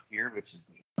restaurant here, which is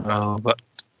neat. Oh,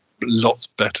 that's lots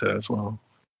better as well.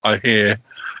 I hear.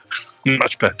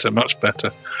 Much better. Do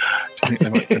you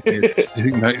think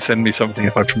they might send me something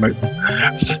if I promote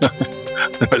them? So,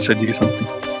 they might send you something.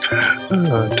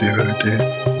 Oh dear.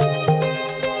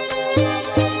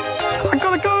 I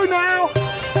gotta go now.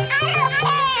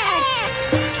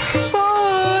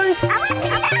 Bye.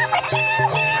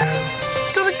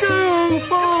 Gotta go.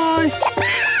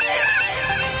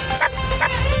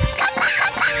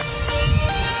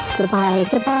 Bye.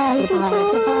 Goodbye.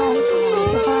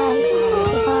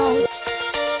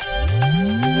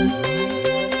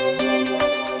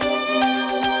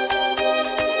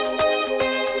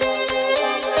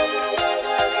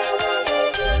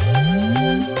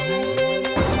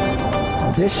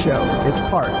 show is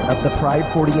part of the Pride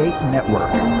 48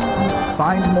 network.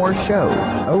 Find more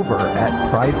shows over at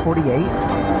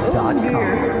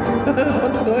pride48.com.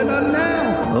 What's going on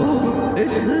now? Oh,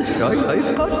 it's the Shy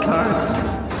Life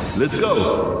Podcast. Let's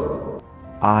go.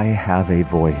 I have a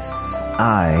voice.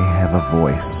 I have a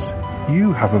voice.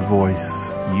 You have a voice.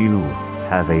 You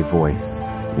have a voice.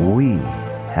 We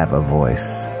have a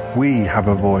voice. We have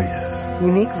a voice.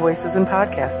 Unique voices in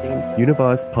podcasting.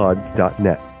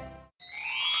 UnivazPods.net.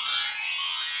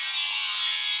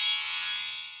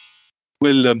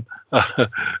 Well,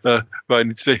 Ryan,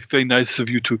 it's very, very nice of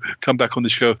you to come back on the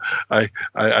show. I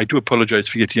do apologize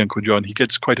for getting Uncle John. He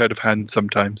gets quite out of hand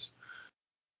sometimes.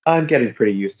 I'm getting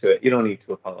pretty used to it. You don't need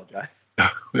to apologize.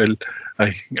 Well,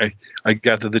 I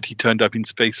gather that he turned up in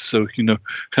space, so, in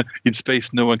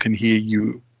space no one can hear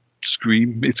you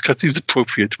scream. It's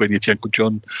appropriate when your Uncle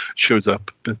John shows up.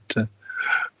 But,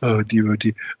 oh dear.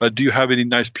 Do you have any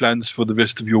nice plans for the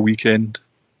rest of your weekend?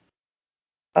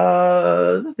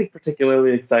 Nothing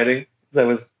particularly exciting. As I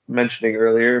was mentioning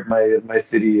earlier, my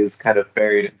city is kind of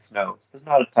buried in snow, so there's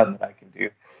not a ton that I can do.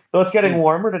 Though it's getting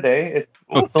warmer today.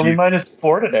 It's only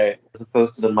 -4 today, as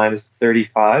opposed to the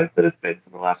 -35 that it's been for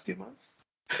the last few months.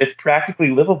 It's practically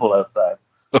livable outside.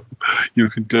 You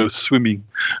can go swimming.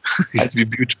 It'd be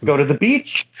beautiful. Go to the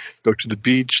beach. Go to the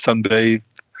beach, sunbathe.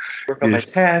 Work on my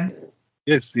tan.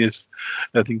 Yes.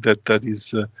 I think that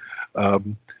is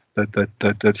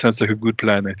that sounds like a good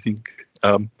plan. I think.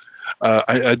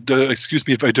 Excuse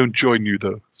me if I don't join you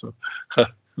though. So.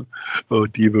 Oh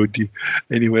dear.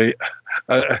 Anyway,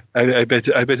 I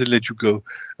better let you go.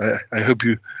 I hope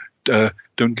you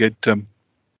don't get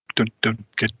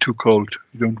too cold.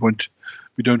 We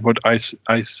don't want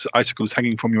icicles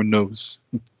hanging from your nose.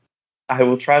 I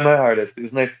will try my hardest. It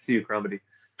was nice to see you, Cromedy.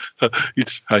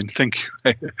 It's fine, thank you.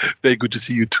 Very good to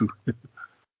see you too.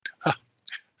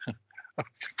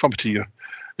 Cromedy,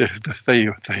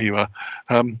 there you are.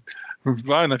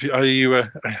 Ryan, are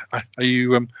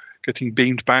you getting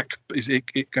beamed back? Is it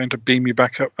going to beam you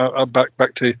back up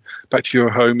back to your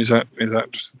home? Is that?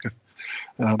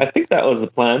 I think that was the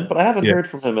plan, but I haven't heard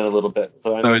from him in a little bit,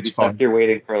 so I know he's stuck here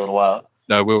waiting for a little while.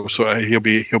 No, he'll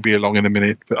be along in a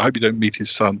minute. But I hope you don't meet his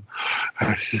son.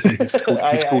 I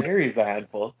hear he's a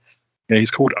handful. Yeah,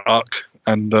 he's called Ark,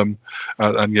 and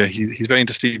yeah, he's very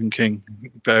into Stephen King.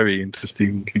 Very into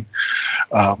Stephen King.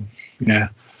 Yeah,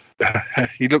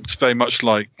 he looks very much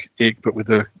like Ick, but with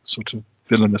a sort of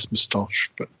villainous moustache.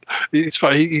 But it's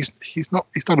fine. He's not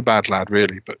a bad lad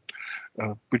really, but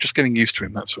we're just getting used to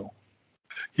him. That's all.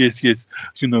 Yes.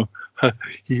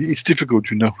 It's difficult.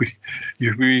 We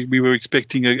were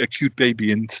expecting a cute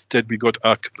baby, and instead we got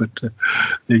Uck. But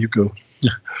there you go.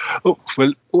 Oh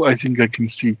well. Oh, I think I can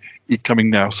see it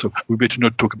coming now. So we better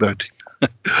not talk about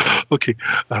it. Okay.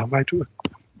 Right.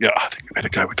 Yeah, I think we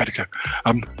better go.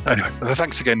 Anyway,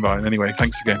 thanks again, Ryan. Anyway,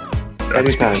 thanks again.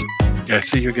 Anytime. Yeah.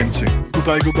 See you again soon.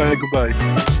 Goodbye.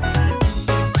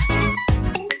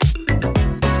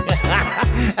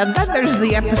 And then there's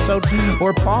the episode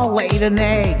where Paul laid an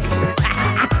egg.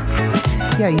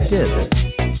 Yeah, he did.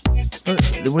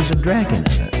 There was a dragon in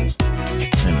it.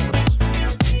 Anyways.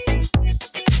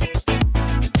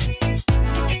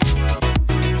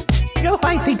 No,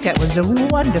 I think that was a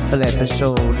wonderful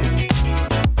episode.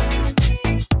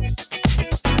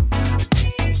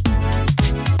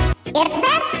 If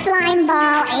that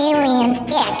slimeball alien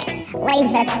Ick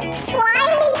lays a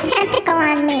slimy tentacle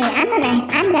on me, I'm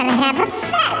gonna have a fit.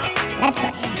 That's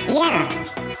right. Yeah.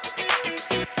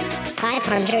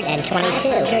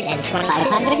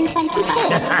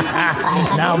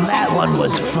 522. Now that one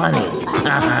was funny.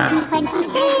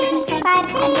 522.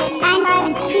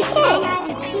 522.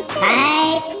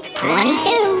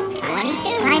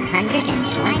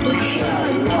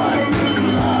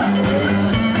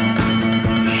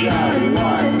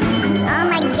 Oh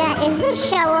my God, is this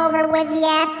show over with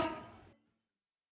yet?